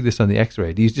when you see this on the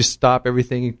x-ray. Do you just stop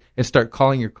everything and start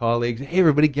calling your colleagues? Hey,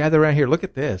 everybody gather around here. Look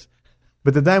at this.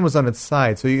 But the dime was on its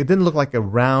side, so it didn't look like a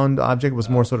round object. It was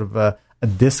more sort of a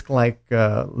disc-like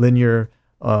linear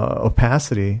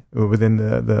opacity within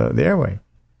the airway.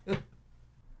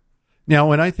 Now,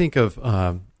 when I think of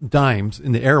dimes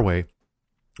in the airway,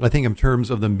 I think in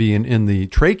terms of them being in the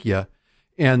trachea,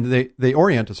 and they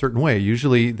orient a certain way.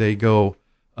 Usually they go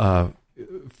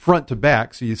front to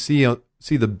back, so you see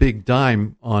the big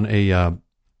dime on a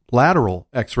lateral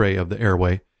x-ray of the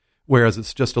airway, whereas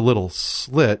it's just a little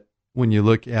slit when you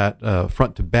look at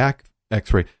front to back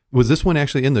x-ray. Was this one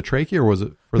actually in the trachea, or was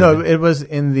it? It was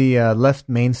in the left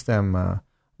mainstem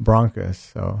bronchus.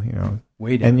 So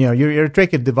way down. And your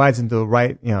trachea divides into the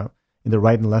right and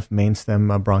left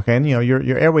mainstem bronchi, and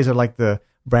your airways are like the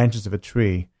branches of a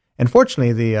tree. And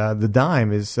fortunately, the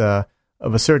dime is of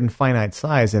a certain finite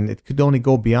size, and it could only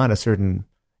go beyond a certain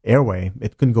airway.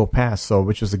 It couldn't go past,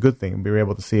 which was a good thing. We were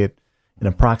able to see it in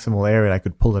a proximal area. I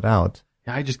could pull it out.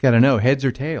 I just got to know, heads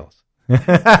or tails?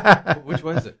 Which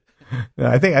was it? No,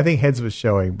 I think heads was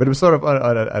showing, but it was sort of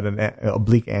at an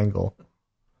oblique angle.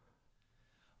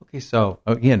 Okay, so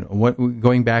again,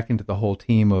 going back into the whole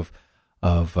team of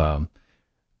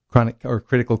chronic or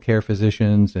critical care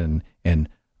physicians and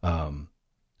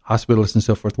hospitalists and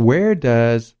so forth, where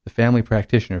does the family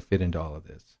practitioner fit into all of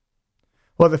this?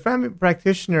 Well, the family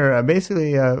practitioner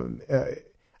basically,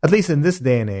 at least in this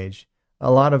day and age,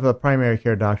 a lot of primary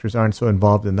care doctors aren't so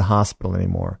involved in the hospital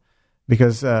anymore.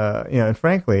 Because, and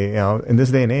frankly, in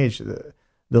this day and age,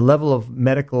 the level of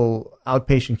medical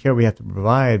outpatient care we have to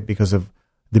provide because of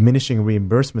diminishing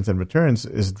reimbursements and returns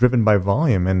is driven by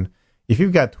volume. And if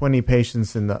you've got 20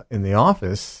 patients in the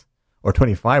office, or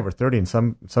 25 or 30 in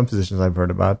some physicians I've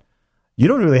heard about, you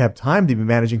don't really have time to be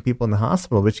managing people in the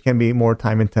hospital, which can be more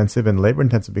time intensive and labor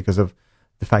intensive because of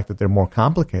the fact that they're more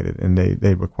complicated and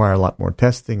they require a lot more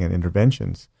testing and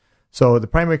interventions. So the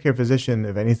primary care physician,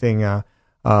 if anything,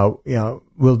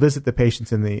 will visit the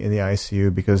patients in the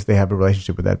ICU because they have a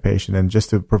relationship with that patient, and just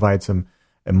to provide some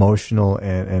emotional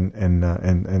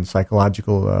and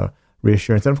psychological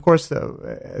reassurance, and of course,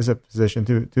 as a physician,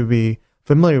 to be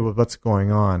familiar with what's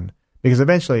going on, because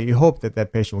eventually you hope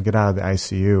that patient will get out of the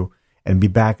ICU and be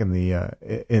back in the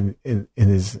in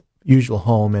his usual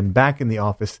home and back in the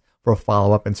office for a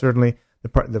follow-up. And certainly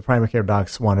the primary care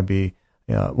docs want to be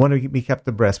kept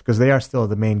abreast because they are still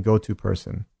the main go-to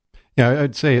person. Yeah,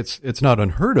 I'd say it's not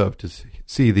unheard of to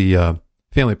see the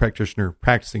family practitioner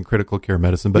practicing critical care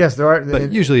medicine. But yes, there are.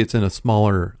 But usually it's in a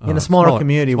smaller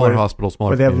community where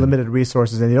they have limited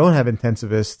resources and they don't have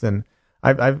intensivists. And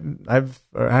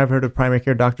I've heard of primary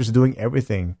care doctors doing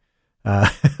everything,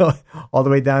 all the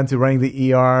way down to running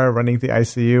the ER, running the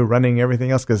ICU, running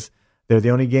everything else because they're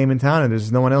the only game in town and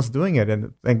there's no one else doing it.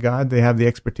 And thank God they have the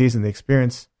expertise and the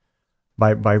experience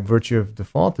by virtue of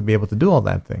default to be able to do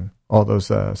all those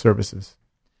services.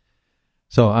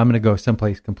 So I'm going to go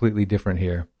someplace completely different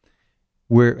here.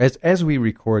 As we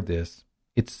record this,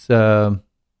 it's a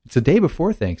day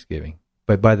before Thanksgiving,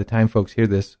 but by the time folks hear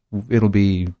this, it'll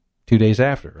be 2 days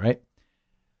after, right?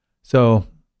 So,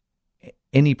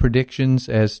 any predictions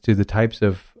as to the types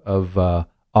of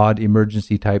odd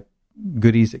emergency type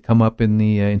goodies that come up in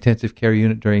the intensive care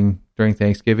unit during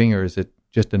Thanksgiving, or is it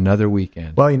just another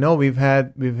weekend? Well, we've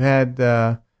had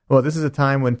this is a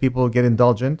time when people get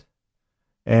indulgent.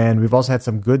 And we've also had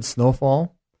some good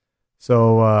snowfall.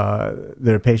 So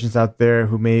there are patients out there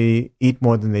who may eat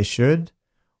more than they should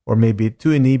or may be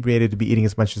too inebriated to be eating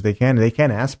as much as they can. And they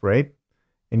can aspirate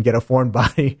and get a foreign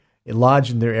body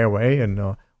lodged in their airway,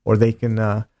 or they can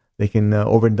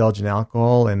overindulge in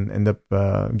alcohol and end up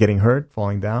getting hurt,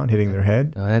 falling down, hitting their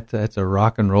head. Oh, that's a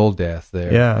rock and roll death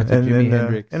there. Yeah, that's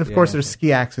and of course there's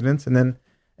ski accidents, and then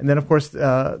of course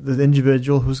the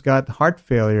individual who's got heart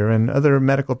failure and other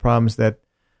medical problems that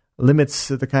limits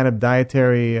the kind of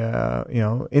dietary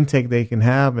intake they can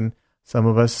have, and some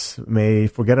of us may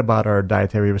forget about our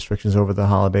dietary restrictions over the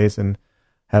holidays and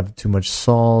have too much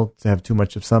salt, have too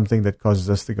much of something that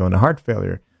causes us to go into heart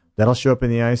failure. That'll show up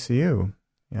in the ICU.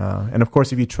 And of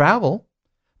course, if you travel,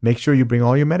 make sure you bring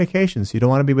all your medications. You don't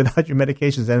want to be without your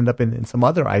medications and end up in some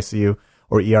other ICU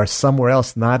or ER somewhere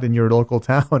else, not in your local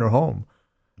town or home.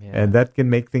 Yeah. And that can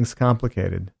make things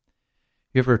complicated.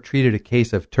 You ever treated a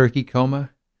case of turkey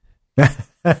coma? No,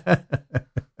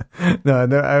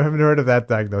 I haven't heard of that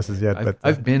diagnosis yet. But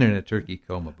I've been in a turkey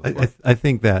coma before. I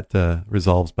think that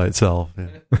resolves by itself.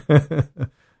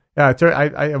 Yeah,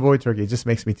 I avoid turkey. It just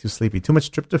makes me too sleepy. Too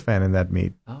much tryptophan in that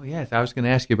meat. Oh yes, I was going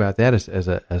to ask you about that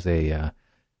as a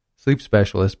sleep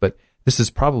specialist, but this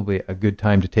is probably a good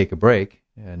time to take a break,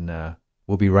 and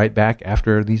we'll be right back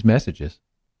after these messages.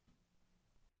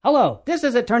 Hello, this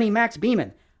is Attorney Max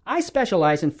Beeman. I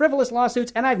specialize in frivolous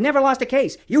lawsuits, and I've never lost a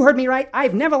case. You heard me right.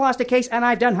 I've never lost a case, and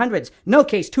I've done hundreds. No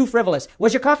case too frivolous.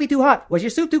 Was your coffee too hot? Was your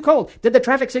soup too cold? Did the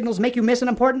traffic signals make you miss an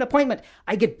important appointment?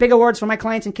 I get big awards for my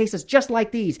clients in cases just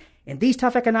like these. In these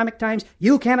tough economic times,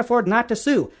 you can't afford not to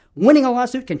sue. Winning a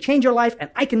lawsuit can change your life, and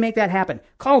I can make that happen.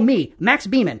 Call me, Max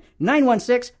Beeman,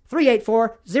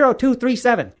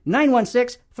 916-384-0237.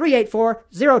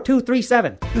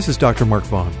 916-384-0237. This is Dr. Mark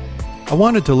Vaughn. I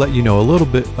wanted to let you know a little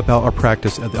bit about our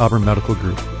practice at the Auburn Medical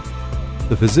Group.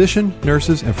 The physician,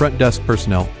 nurses, and front desk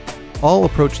personnel all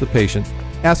approach the patient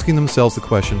asking themselves the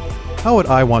question, how would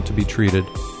I want to be treated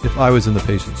if I was in the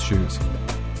patient's shoes?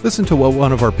 Listen to what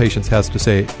one of our patients has to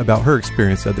say about her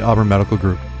experience at the Auburn Medical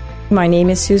Group. My name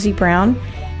is Susie Brown.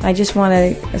 I just want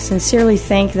to sincerely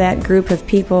thank that group of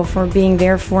people for being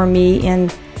there for me in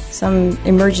some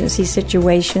emergency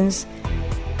situations.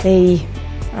 They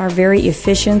are very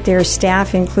efficient. Their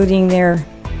staff, including their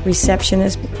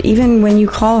receptionist, even when you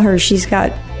call her, she's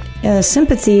got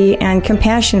sympathy and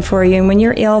compassion for you. And when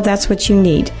you're ill, that's what you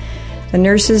need. The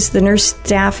nurse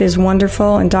staff is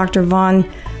wonderful, and Dr. Vaughn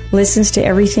listens to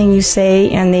everything you say,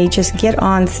 and they just get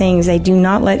on things. They do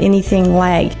not let anything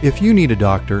lag. If you need a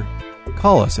doctor,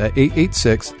 call us at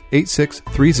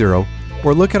 886-8630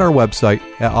 or look at our website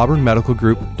at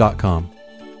auburnmedicalgroup.com.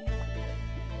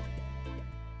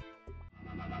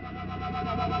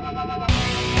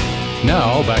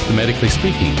 Now, back to Medically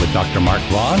Speaking with Dr. Mark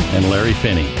Vaughn and Larry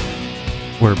Finney.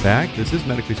 We're back. This is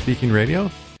Medically Speaking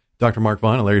Radio. Dr. Mark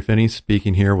Vaughn and Larry Finney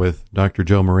speaking here with Dr.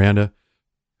 Joe Miranda,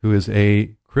 who is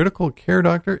a critical care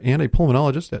doctor and a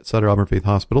pulmonologist at Sutter Auburn Faith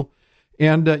Hospital.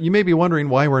 And you may be wondering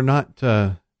why we're not,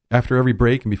 after every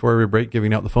break and before every break,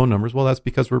 giving out the phone numbers. Well, that's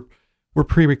because we're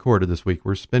pre-recorded this week.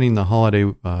 We're spending the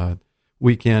holiday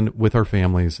weekend with our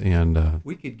families, and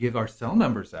we could give our cell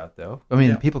numbers out, though. I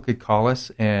mean, people could call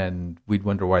us, and we'd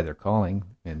wonder why they're calling.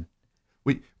 And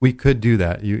we could do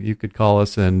that. You could call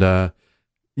us, and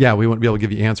we wouldn't be able to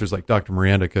give you answers like Dr.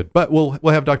 Miranda could. But we'll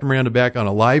have Dr. Miranda back on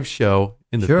a live show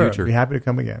in the future. Sure, be happy to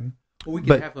come again. Well, we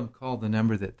could have them call the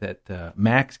number that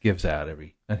Max gives out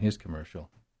on his commercial.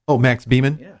 Oh, Max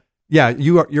Beeman? Yeah. Yeah,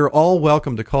 you're all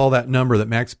welcome to call that number that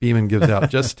Max Beeman gives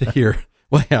out just to hear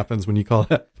what happens when you call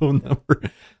that phone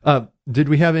number. Did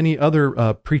we have any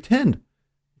other pretend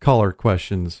caller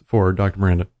questions for Dr.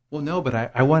 Miranda? Well, no, but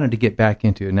I wanted to get back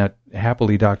into it. Now,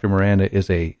 happily, Dr. Miranda is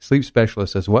a sleep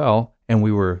specialist as well, and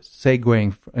we were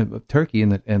segueing turkey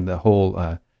and the whole,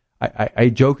 I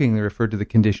jokingly referred to the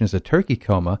condition as a turkey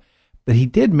coma, but he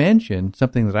did mention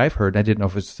something that I've heard, and I didn't know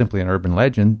if it was simply an urban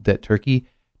legend, that turkey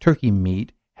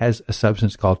meat has a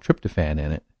substance called tryptophan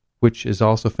in it, which is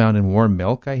also found in warm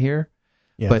milk, I hear.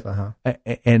 Yes, but,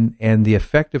 and the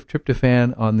effect of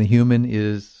tryptophan on the human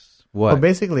is what? Well,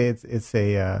 basically, it's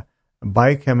a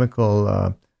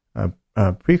biochemical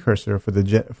precursor for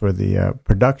the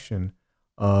production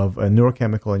of a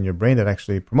neurochemical in your brain that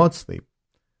actually promotes sleep,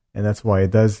 and that's why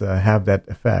it does have that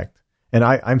effect. And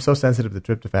I'm so sensitive to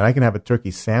tryptophan. I can have a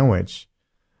turkey sandwich,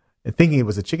 thinking it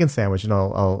was a chicken sandwich, and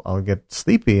I'll get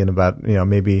sleepy in about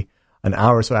maybe an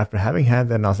hour or so after having had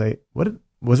that, and I'll say, "What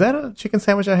was that? A chicken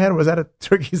sandwich I had, or was that a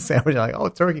turkey sandwich?" I'm like, "Oh,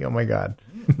 turkey! Oh my god!"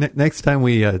 Next time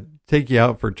we take you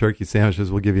out for turkey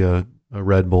sandwiches, we'll give you a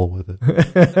Red Bull with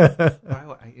it.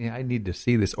 I need to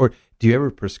see this. Or do you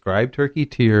ever prescribe turkey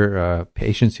to your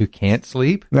patients who can't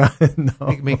sleep? No.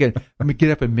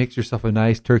 Get up and mix yourself a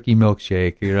nice turkey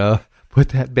milkshake. Put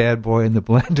that bad boy in the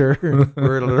blender,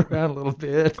 whirl it around a little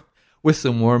bit with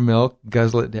some warm milk,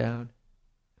 guzzle it down.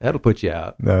 That'll put you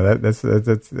out. No, that's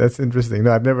interesting.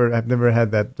 No, I've never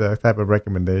had that type of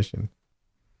recommendation.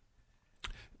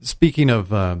 Speaking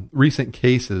of recent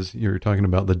cases, you were talking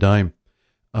about the dime.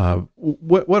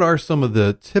 What are some of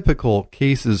the typical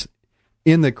cases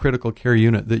in the critical care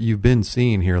unit that you've been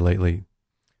seeing here lately?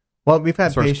 Well, we've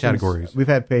had patients. Categories. We've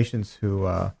had patients who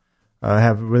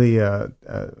have really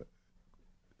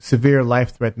severe,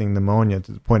 life-threatening pneumonia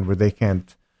to the point where they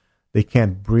can't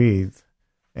breathe,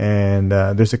 and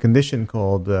there's a condition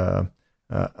called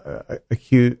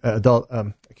acute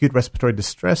respiratory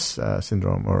distress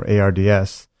syndrome, or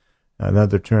ARDS.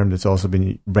 Another term that's also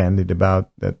been bandied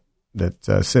about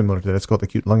that's similar to that. It's called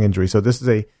acute lung injury. So this is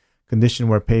a condition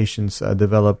where patients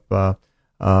develop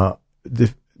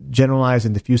generalized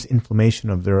and diffuse inflammation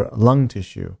of their lung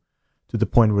tissue to the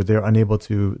point where they're unable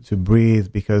to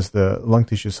breathe because the lung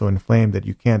tissue is so inflamed that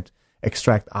you can't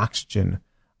extract oxygen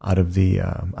out of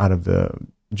the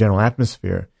general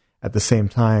atmosphere. At the same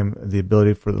time, the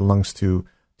ability for the lungs to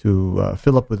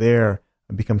fill up with air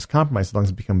becomes compromised. The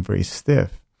lungs become very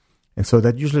stiff. And so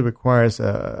that usually requires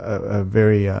a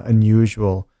very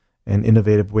unusual and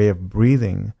innovative way of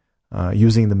breathing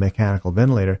using the mechanical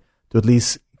ventilator to at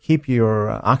least keep your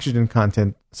oxygen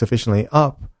content sufficiently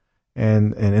up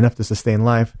and enough to sustain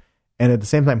life, and at the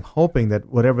same time hoping that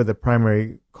whatever the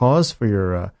primary cause for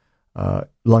your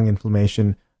lung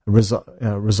inflammation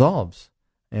resolves.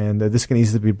 And this can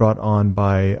easily be brought on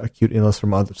by acute illness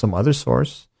from some other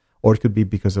source, or it could be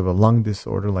because of a lung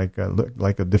disorder like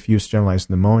a diffuse generalized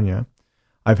pneumonia.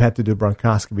 I've had to do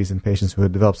bronchoscopies in patients who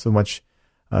have developed so much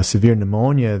severe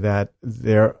pneumonia that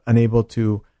they're unable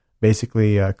to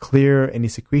basically clear any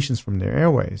secretions from their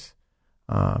airways.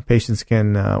 Patients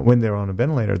can, when they're on a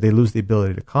ventilator, they lose the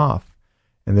ability to cough,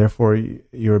 and therefore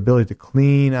your ability to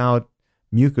clean out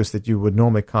mucus that you would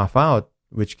normally cough out,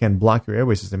 which can block your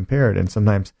airways, is impaired. And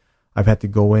sometimes I've had to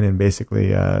go in and basically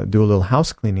do a little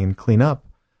house cleaning and clean up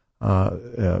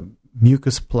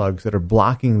mucus plugs that are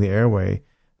blocking the airway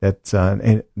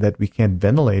that we can't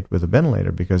ventilate with a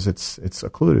ventilator because it's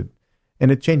occluded,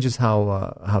 and it changes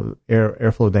how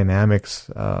airflow dynamics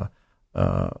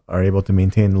are able to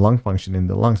maintain lung function in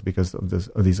the lungs because of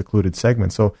these occluded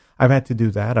segments. So I've had to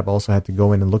do that. I've also had to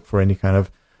go in and look for any kind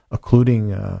of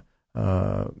occluding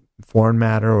foreign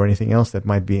matter or anything else that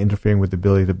might be interfering with the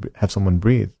ability to have someone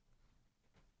breathe.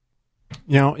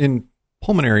 Now, in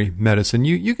pulmonary medicine,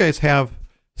 you guys have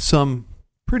some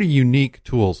pretty unique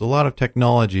tools, a lot of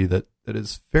technology that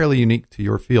is fairly unique to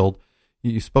your field.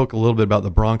 You spoke a little bit about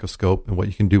the bronchoscope and what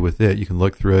you can do with it. You can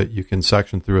look through it, you can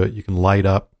suction through it, you can light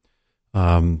up.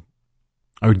 I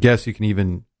would guess you can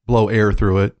even blow air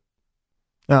through it.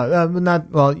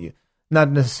 Not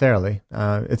necessarily.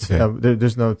 It's okay.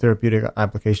 There's no therapeutic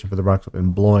application for the bronchoscope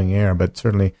in blowing air, but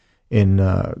certainly in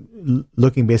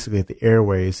looking basically at the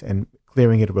airways and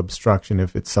clearing it of obstruction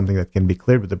if it's something that can be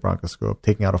cleared with the bronchoscope,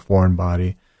 taking out a foreign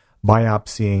body,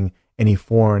 biopsying any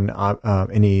foreign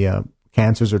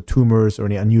cancers or tumors or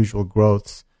any unusual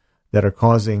growths that are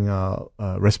causing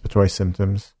respiratory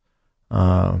symptoms.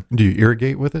 Do you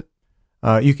irrigate with it?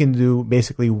 You can do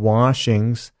basically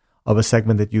washings of a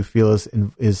segment that you feel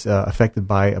is affected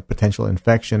by a potential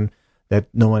infection that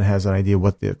no one has an idea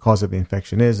what the cause of the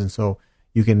infection is, and so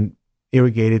you can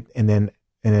irrigate it and then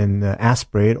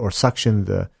aspirate or suction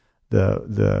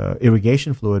the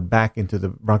irrigation fluid back into the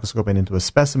bronchoscope and into a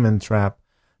specimen trap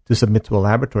to submit to a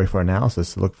laboratory for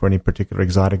analysis to look for any particular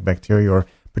exotic bacteria or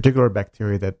particular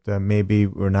bacteria that maybe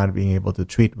we're not being able to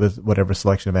treat with whatever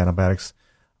selection of antibiotics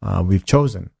we've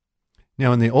chosen.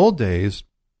 Now, in the old days,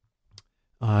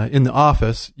 in the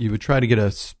office, you would try to get a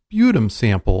sputum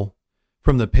sample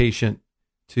from the patient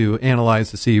to analyze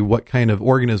to see what kind of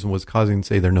organism was causing,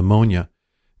 say, their pneumonia.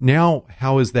 Now,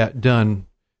 how is that done,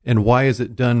 and why is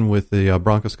it done with the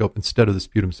bronchoscope instead of the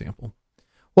sputum sample?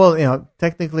 Well,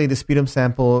 technically, the sputum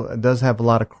sample does have a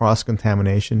lot of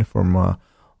cross-contamination from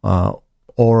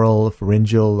oral,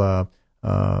 pharyngeal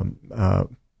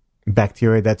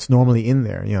bacteria that's normally in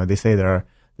there. They say that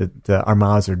our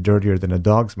mouths are dirtier than a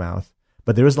dog's mouth,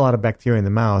 but there is a lot of bacteria in the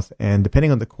mouth, and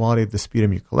depending on the quality of the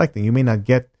sputum you're collecting, you may not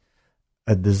get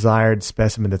a desired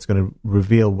specimen that's going to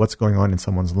reveal what's going on in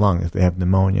someone's lung if they have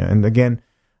pneumonia. And again,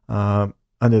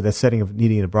 under the setting of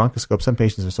needing a bronchoscope, some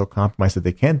patients are so compromised that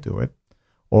they can't do it,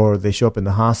 or they show up in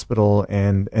the hospital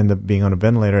and end up being on a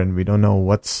ventilator, and we don't know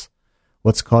what's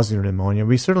causing their pneumonia.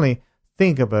 We certainly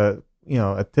think of a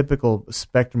typical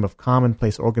spectrum of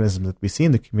commonplace organisms that we see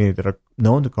in the community that are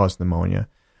known to cause pneumonia,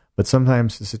 but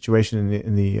sometimes the situation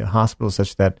in the hospital is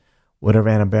such that whatever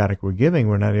antibiotic we're giving,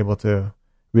 we're not able to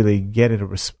really get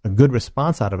a good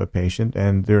response out of a patient,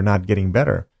 and they're not getting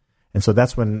better. And so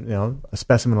that's when a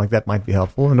specimen like that might be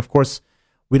helpful. And of course,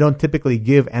 we don't typically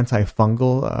give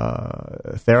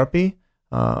antifungal therapy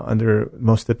under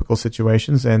most typical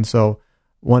situations, and so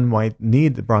one might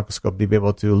need the bronchoscope to be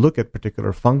able to look at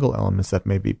particular fungal elements that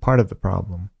may be part of the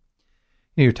problem.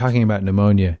 You're talking about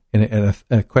pneumonia, and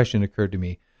a question occurred to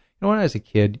me. When I was a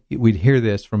kid, we'd hear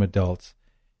this from adults.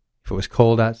 If it was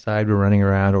cold outside, we're running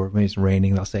around, or when it's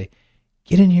raining, they'll say,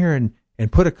 get in here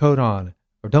and put a coat on,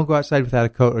 or don't go outside without a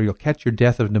coat, or you'll catch your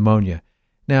death of pneumonia.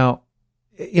 Now,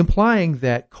 implying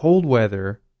that cold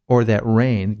weather or that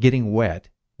rain, getting wet,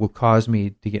 will cause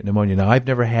me to get pneumonia. Now, I've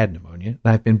never had pneumonia.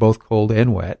 I've been both cold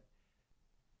and wet.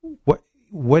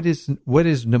 What is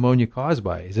pneumonia caused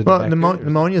by? Is it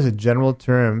pneumonia is a general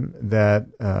term that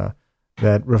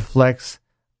reflects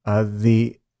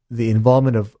the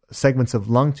involvement of segments of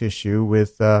lung tissue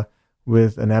with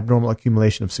an abnormal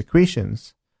accumulation of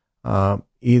secretions,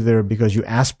 either because you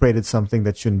aspirated something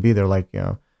that shouldn't be there, like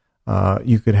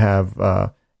you could have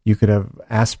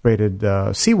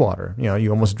aspirated seawater. You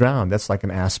almost drowned. That's like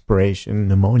an aspiration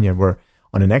pneumonia, where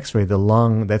on an X-ray, the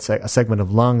lung, that's a segment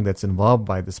of lung that's involved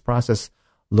by this process,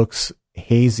 looks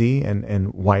hazy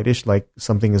and whitish, like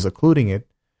something is occluding it,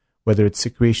 whether it's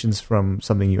secretions from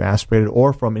something you aspirated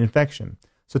or from infection.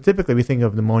 So typically we think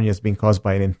of pneumonia as being caused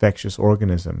by an infectious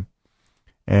organism.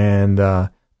 And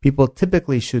people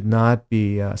typically should not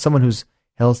be, someone who's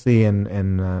healthy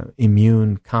and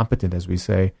immune competent, as we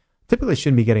say, typically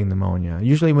shouldn't be getting pneumonia.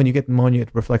 Usually when you get pneumonia, it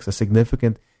reflects a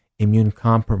significant immune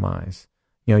compromise.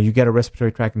 You get a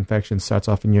respiratory tract infection, starts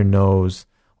off in your nose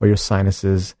or your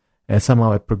sinuses, and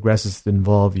somehow it progresses to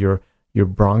involve your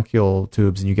bronchial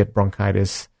tubes, and you get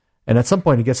bronchitis. And at some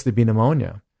point, it gets to be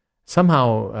pneumonia.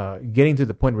 Somehow, getting to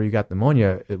the point where you got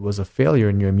pneumonia, it was a failure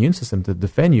in your immune system to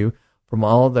defend you from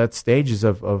all that stages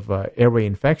of airway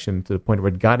infection, to the point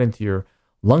where it got into your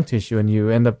lung tissue, and you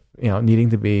end up needing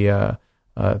to be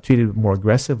treated more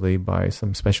aggressively by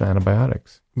some special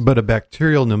antibiotics. But a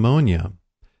bacterial pneumonia,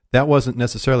 that wasn't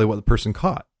necessarily what the person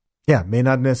caught. Yeah, may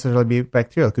not necessarily be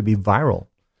bacterial. It could be viral.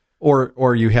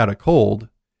 Or you had a cold,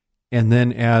 and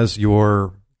then as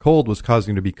your cold was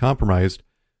causing you to be compromised,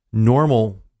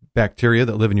 normal bacteria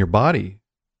that live in your body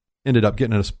ended up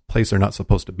getting in a place they're not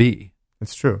supposed to be.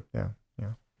 It's true, yeah.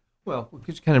 Well,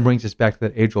 which kind of brings us back to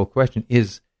that age-old question,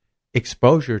 is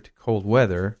exposure to cold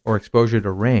weather or exposure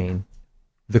to rain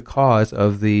the cause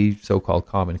of the so-called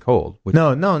common cold?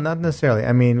 No, not necessarily.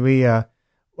 I mean,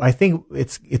 I think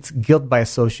it's guilt by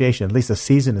association. At least the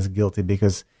season is guilty,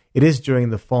 because it is during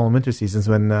the fall and winter seasons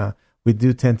when we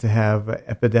do tend to have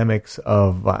epidemics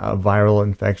of viral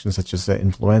infections such as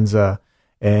influenza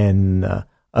and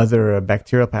other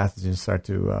bacterial pathogens start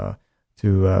to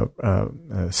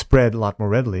spread a lot more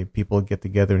readily. People get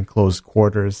together in closed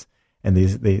quarters, and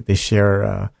they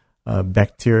share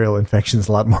bacterial infections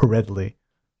a lot more readily.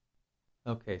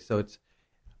 Okay, so it's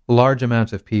large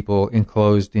amounts of people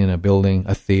enclosed in a building,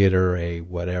 a theater, a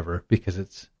whatever, because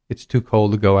it's too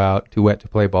cold to go out, too wet to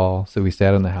play ball, so we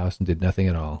sat in the house and did nothing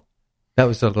at all. That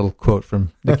was a little quote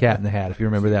from The Cat in the Hat, if you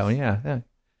remember that one. Yeah.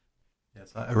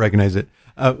 Yes, I recognize it.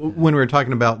 When we were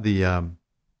talking about the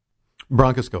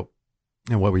bronchoscope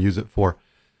and what we use it for,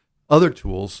 other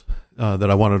tools that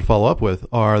I wanted to follow up with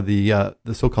are the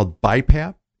so-called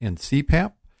BiPAP and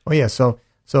CPAP. Oh, yeah. So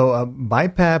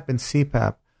BiPAP and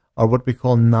CPAP are what we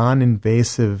call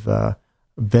non-invasive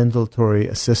ventilatory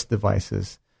assist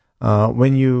devices.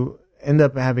 When you end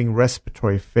up having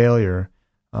respiratory failure,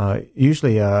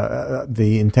 usually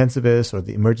the intensivist or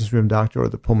the emergency room doctor or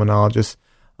the pulmonologist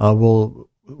will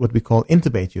what we call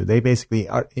intubate you. They basically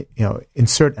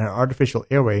insert an artificial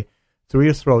airway through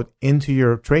your throat into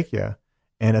your trachea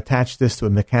and attach this to a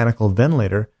mechanical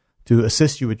ventilator to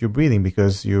assist you with your breathing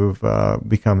because you've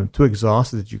become too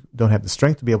exhausted that you don't have the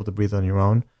strength to be able to breathe on your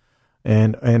own.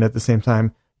 And at the same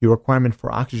time, your requirement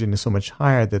for oxygen is so much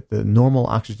higher that the normal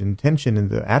oxygen tension in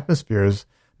the atmosphere is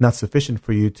not sufficient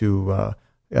for you to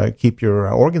keep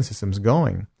your organ systems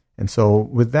going. And so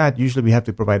with that, usually we have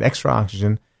to provide extra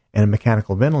oxygen and a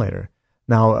mechanical ventilator.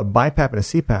 Now, a BiPAP and a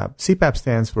CPAP. CPAP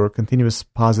stands for continuous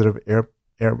positive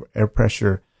airway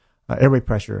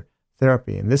pressure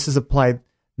therapy. And this is applied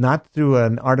not through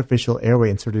an artificial airway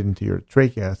inserted into your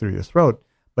trachea through your throat,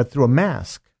 but through a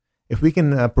mask. If we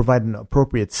can provide an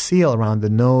appropriate seal around the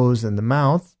nose and the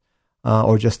mouth,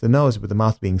 or just the nose with the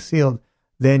mouth being sealed,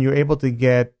 then you're able to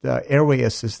get airway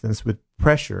assistance with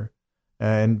pressure,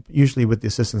 and usually with the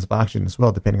assistance of oxygen as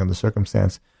well, depending on the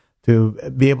circumstance, to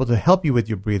be able to help you with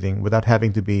your breathing without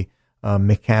having to be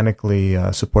mechanically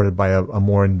supported by a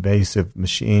more invasive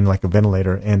machine like a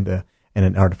ventilator and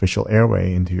an artificial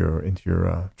airway into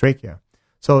your trachea.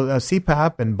 So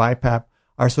CPAP and BiPAP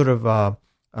are sort of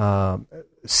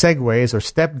segues or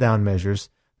step-down measures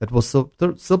that will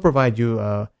still provide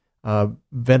you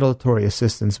ventilatory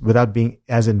assistance without being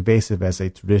as invasive as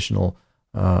a traditional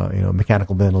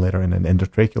mechanical ventilator and an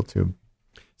endotracheal tube.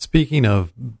 Speaking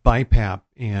of BiPAP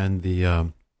and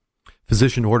the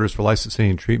physician orders for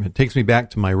life-sustaining treatment, takes me back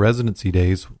to my residency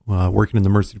days working in the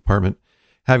emergency department,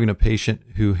 having a patient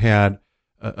who had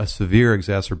a severe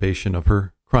exacerbation of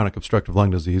her chronic obstructive lung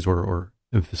disease or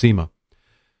emphysema.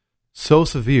 So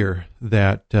severe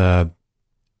that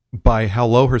by how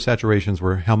low her saturations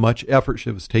were, how much effort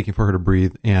it was taking for her to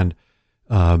breathe, and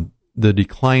the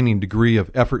declining degree of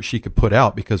effort she could put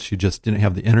out because she just didn't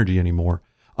have the energy anymore,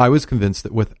 I was convinced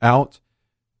that without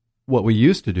what we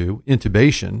used to do,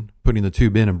 intubation, putting the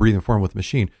tube in and breathing for him with the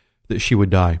machine, that she would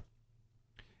die.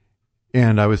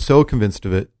 And I was so convinced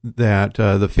of it that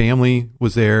the family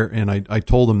was there, and I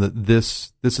told them that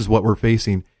this is what we're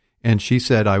facing. And she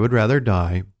said, I would rather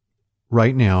die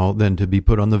right now than to be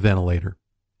put on the ventilator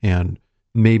and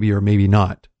maybe or maybe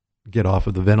not get off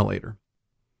of the ventilator.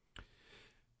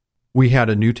 We had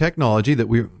a new technology that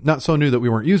we, not so new that we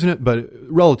weren't using it, but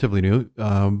relatively new,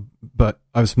 but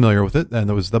I was familiar with it, and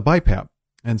it was the BiPAP.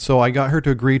 And so I got her to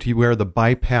agree to wear the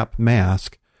BiPAP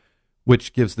mask,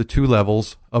 which gives the two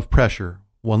levels of pressure.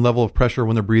 One level of pressure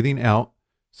when they're breathing out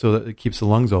so that it keeps the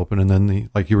lungs open, and then,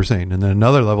 like you were saying, and then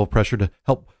another level of pressure to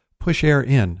help push air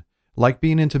in, like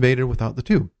being intubated without the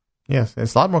tube. Yes,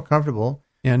 it's a lot more comfortable.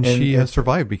 And she has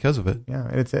survived because of it. Yeah,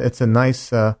 it's a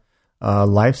nice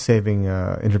life-saving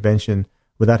intervention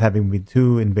without having to be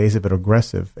too invasive or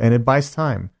aggressive. And it buys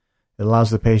time. It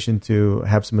allows the patient to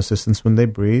have some assistance when they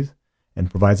breathe and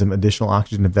provides them additional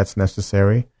oxygen if that's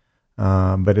necessary.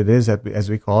 But it is, as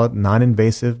we call it,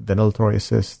 non-invasive ventilatory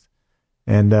assist.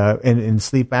 And in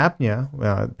sleep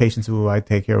apnea, patients who I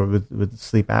take care of with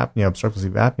sleep apnea, obstructive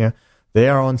sleep apnea, they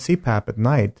are on CPAP at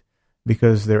night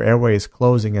because their airway is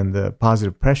closing, and the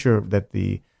positive pressure that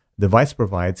the device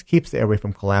provides keeps the airway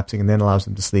from collapsing and then allows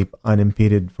them to sleep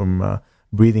unimpeded from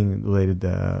breathing-related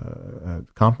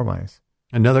compromise.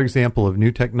 Another example of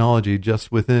new technology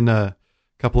just within a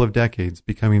couple of decades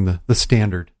becoming the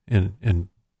standard in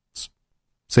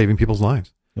saving people's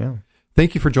lives. Yeah.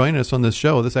 Thank you for joining us on this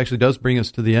show. This actually does bring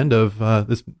us to the end of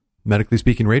this Medically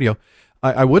Speaking Radio.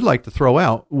 I would like to throw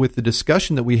out, with the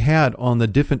discussion that we had on the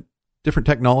different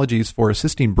technologies for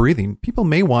assisting breathing, people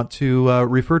may want to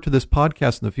refer to this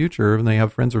podcast in the future when they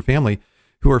have friends or family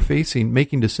who are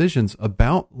making decisions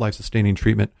about life-sustaining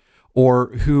treatment, or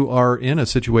who are in a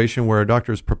situation where a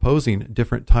doctor is proposing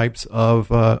different types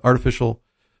of artificial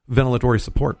ventilatory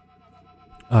support.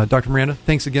 Dr. Miranda,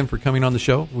 thanks again for coming on the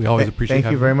show. We always appreciate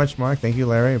Thank you very much, Mark. Thank you,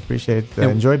 Larry. I appreciate it.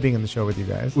 Enjoyed being on the show with you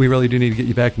guys. We really do need to get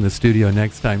you back in the studio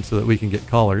next time so that we can get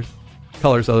callers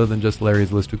other than just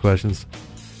Larry's list of questions.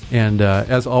 And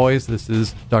as always, this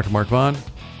is Dr. Mark Vaughn,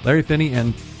 Larry Finney,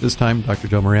 and this time Dr.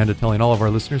 Joe Miranda telling all of our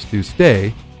listeners to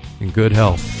stay in good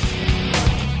health.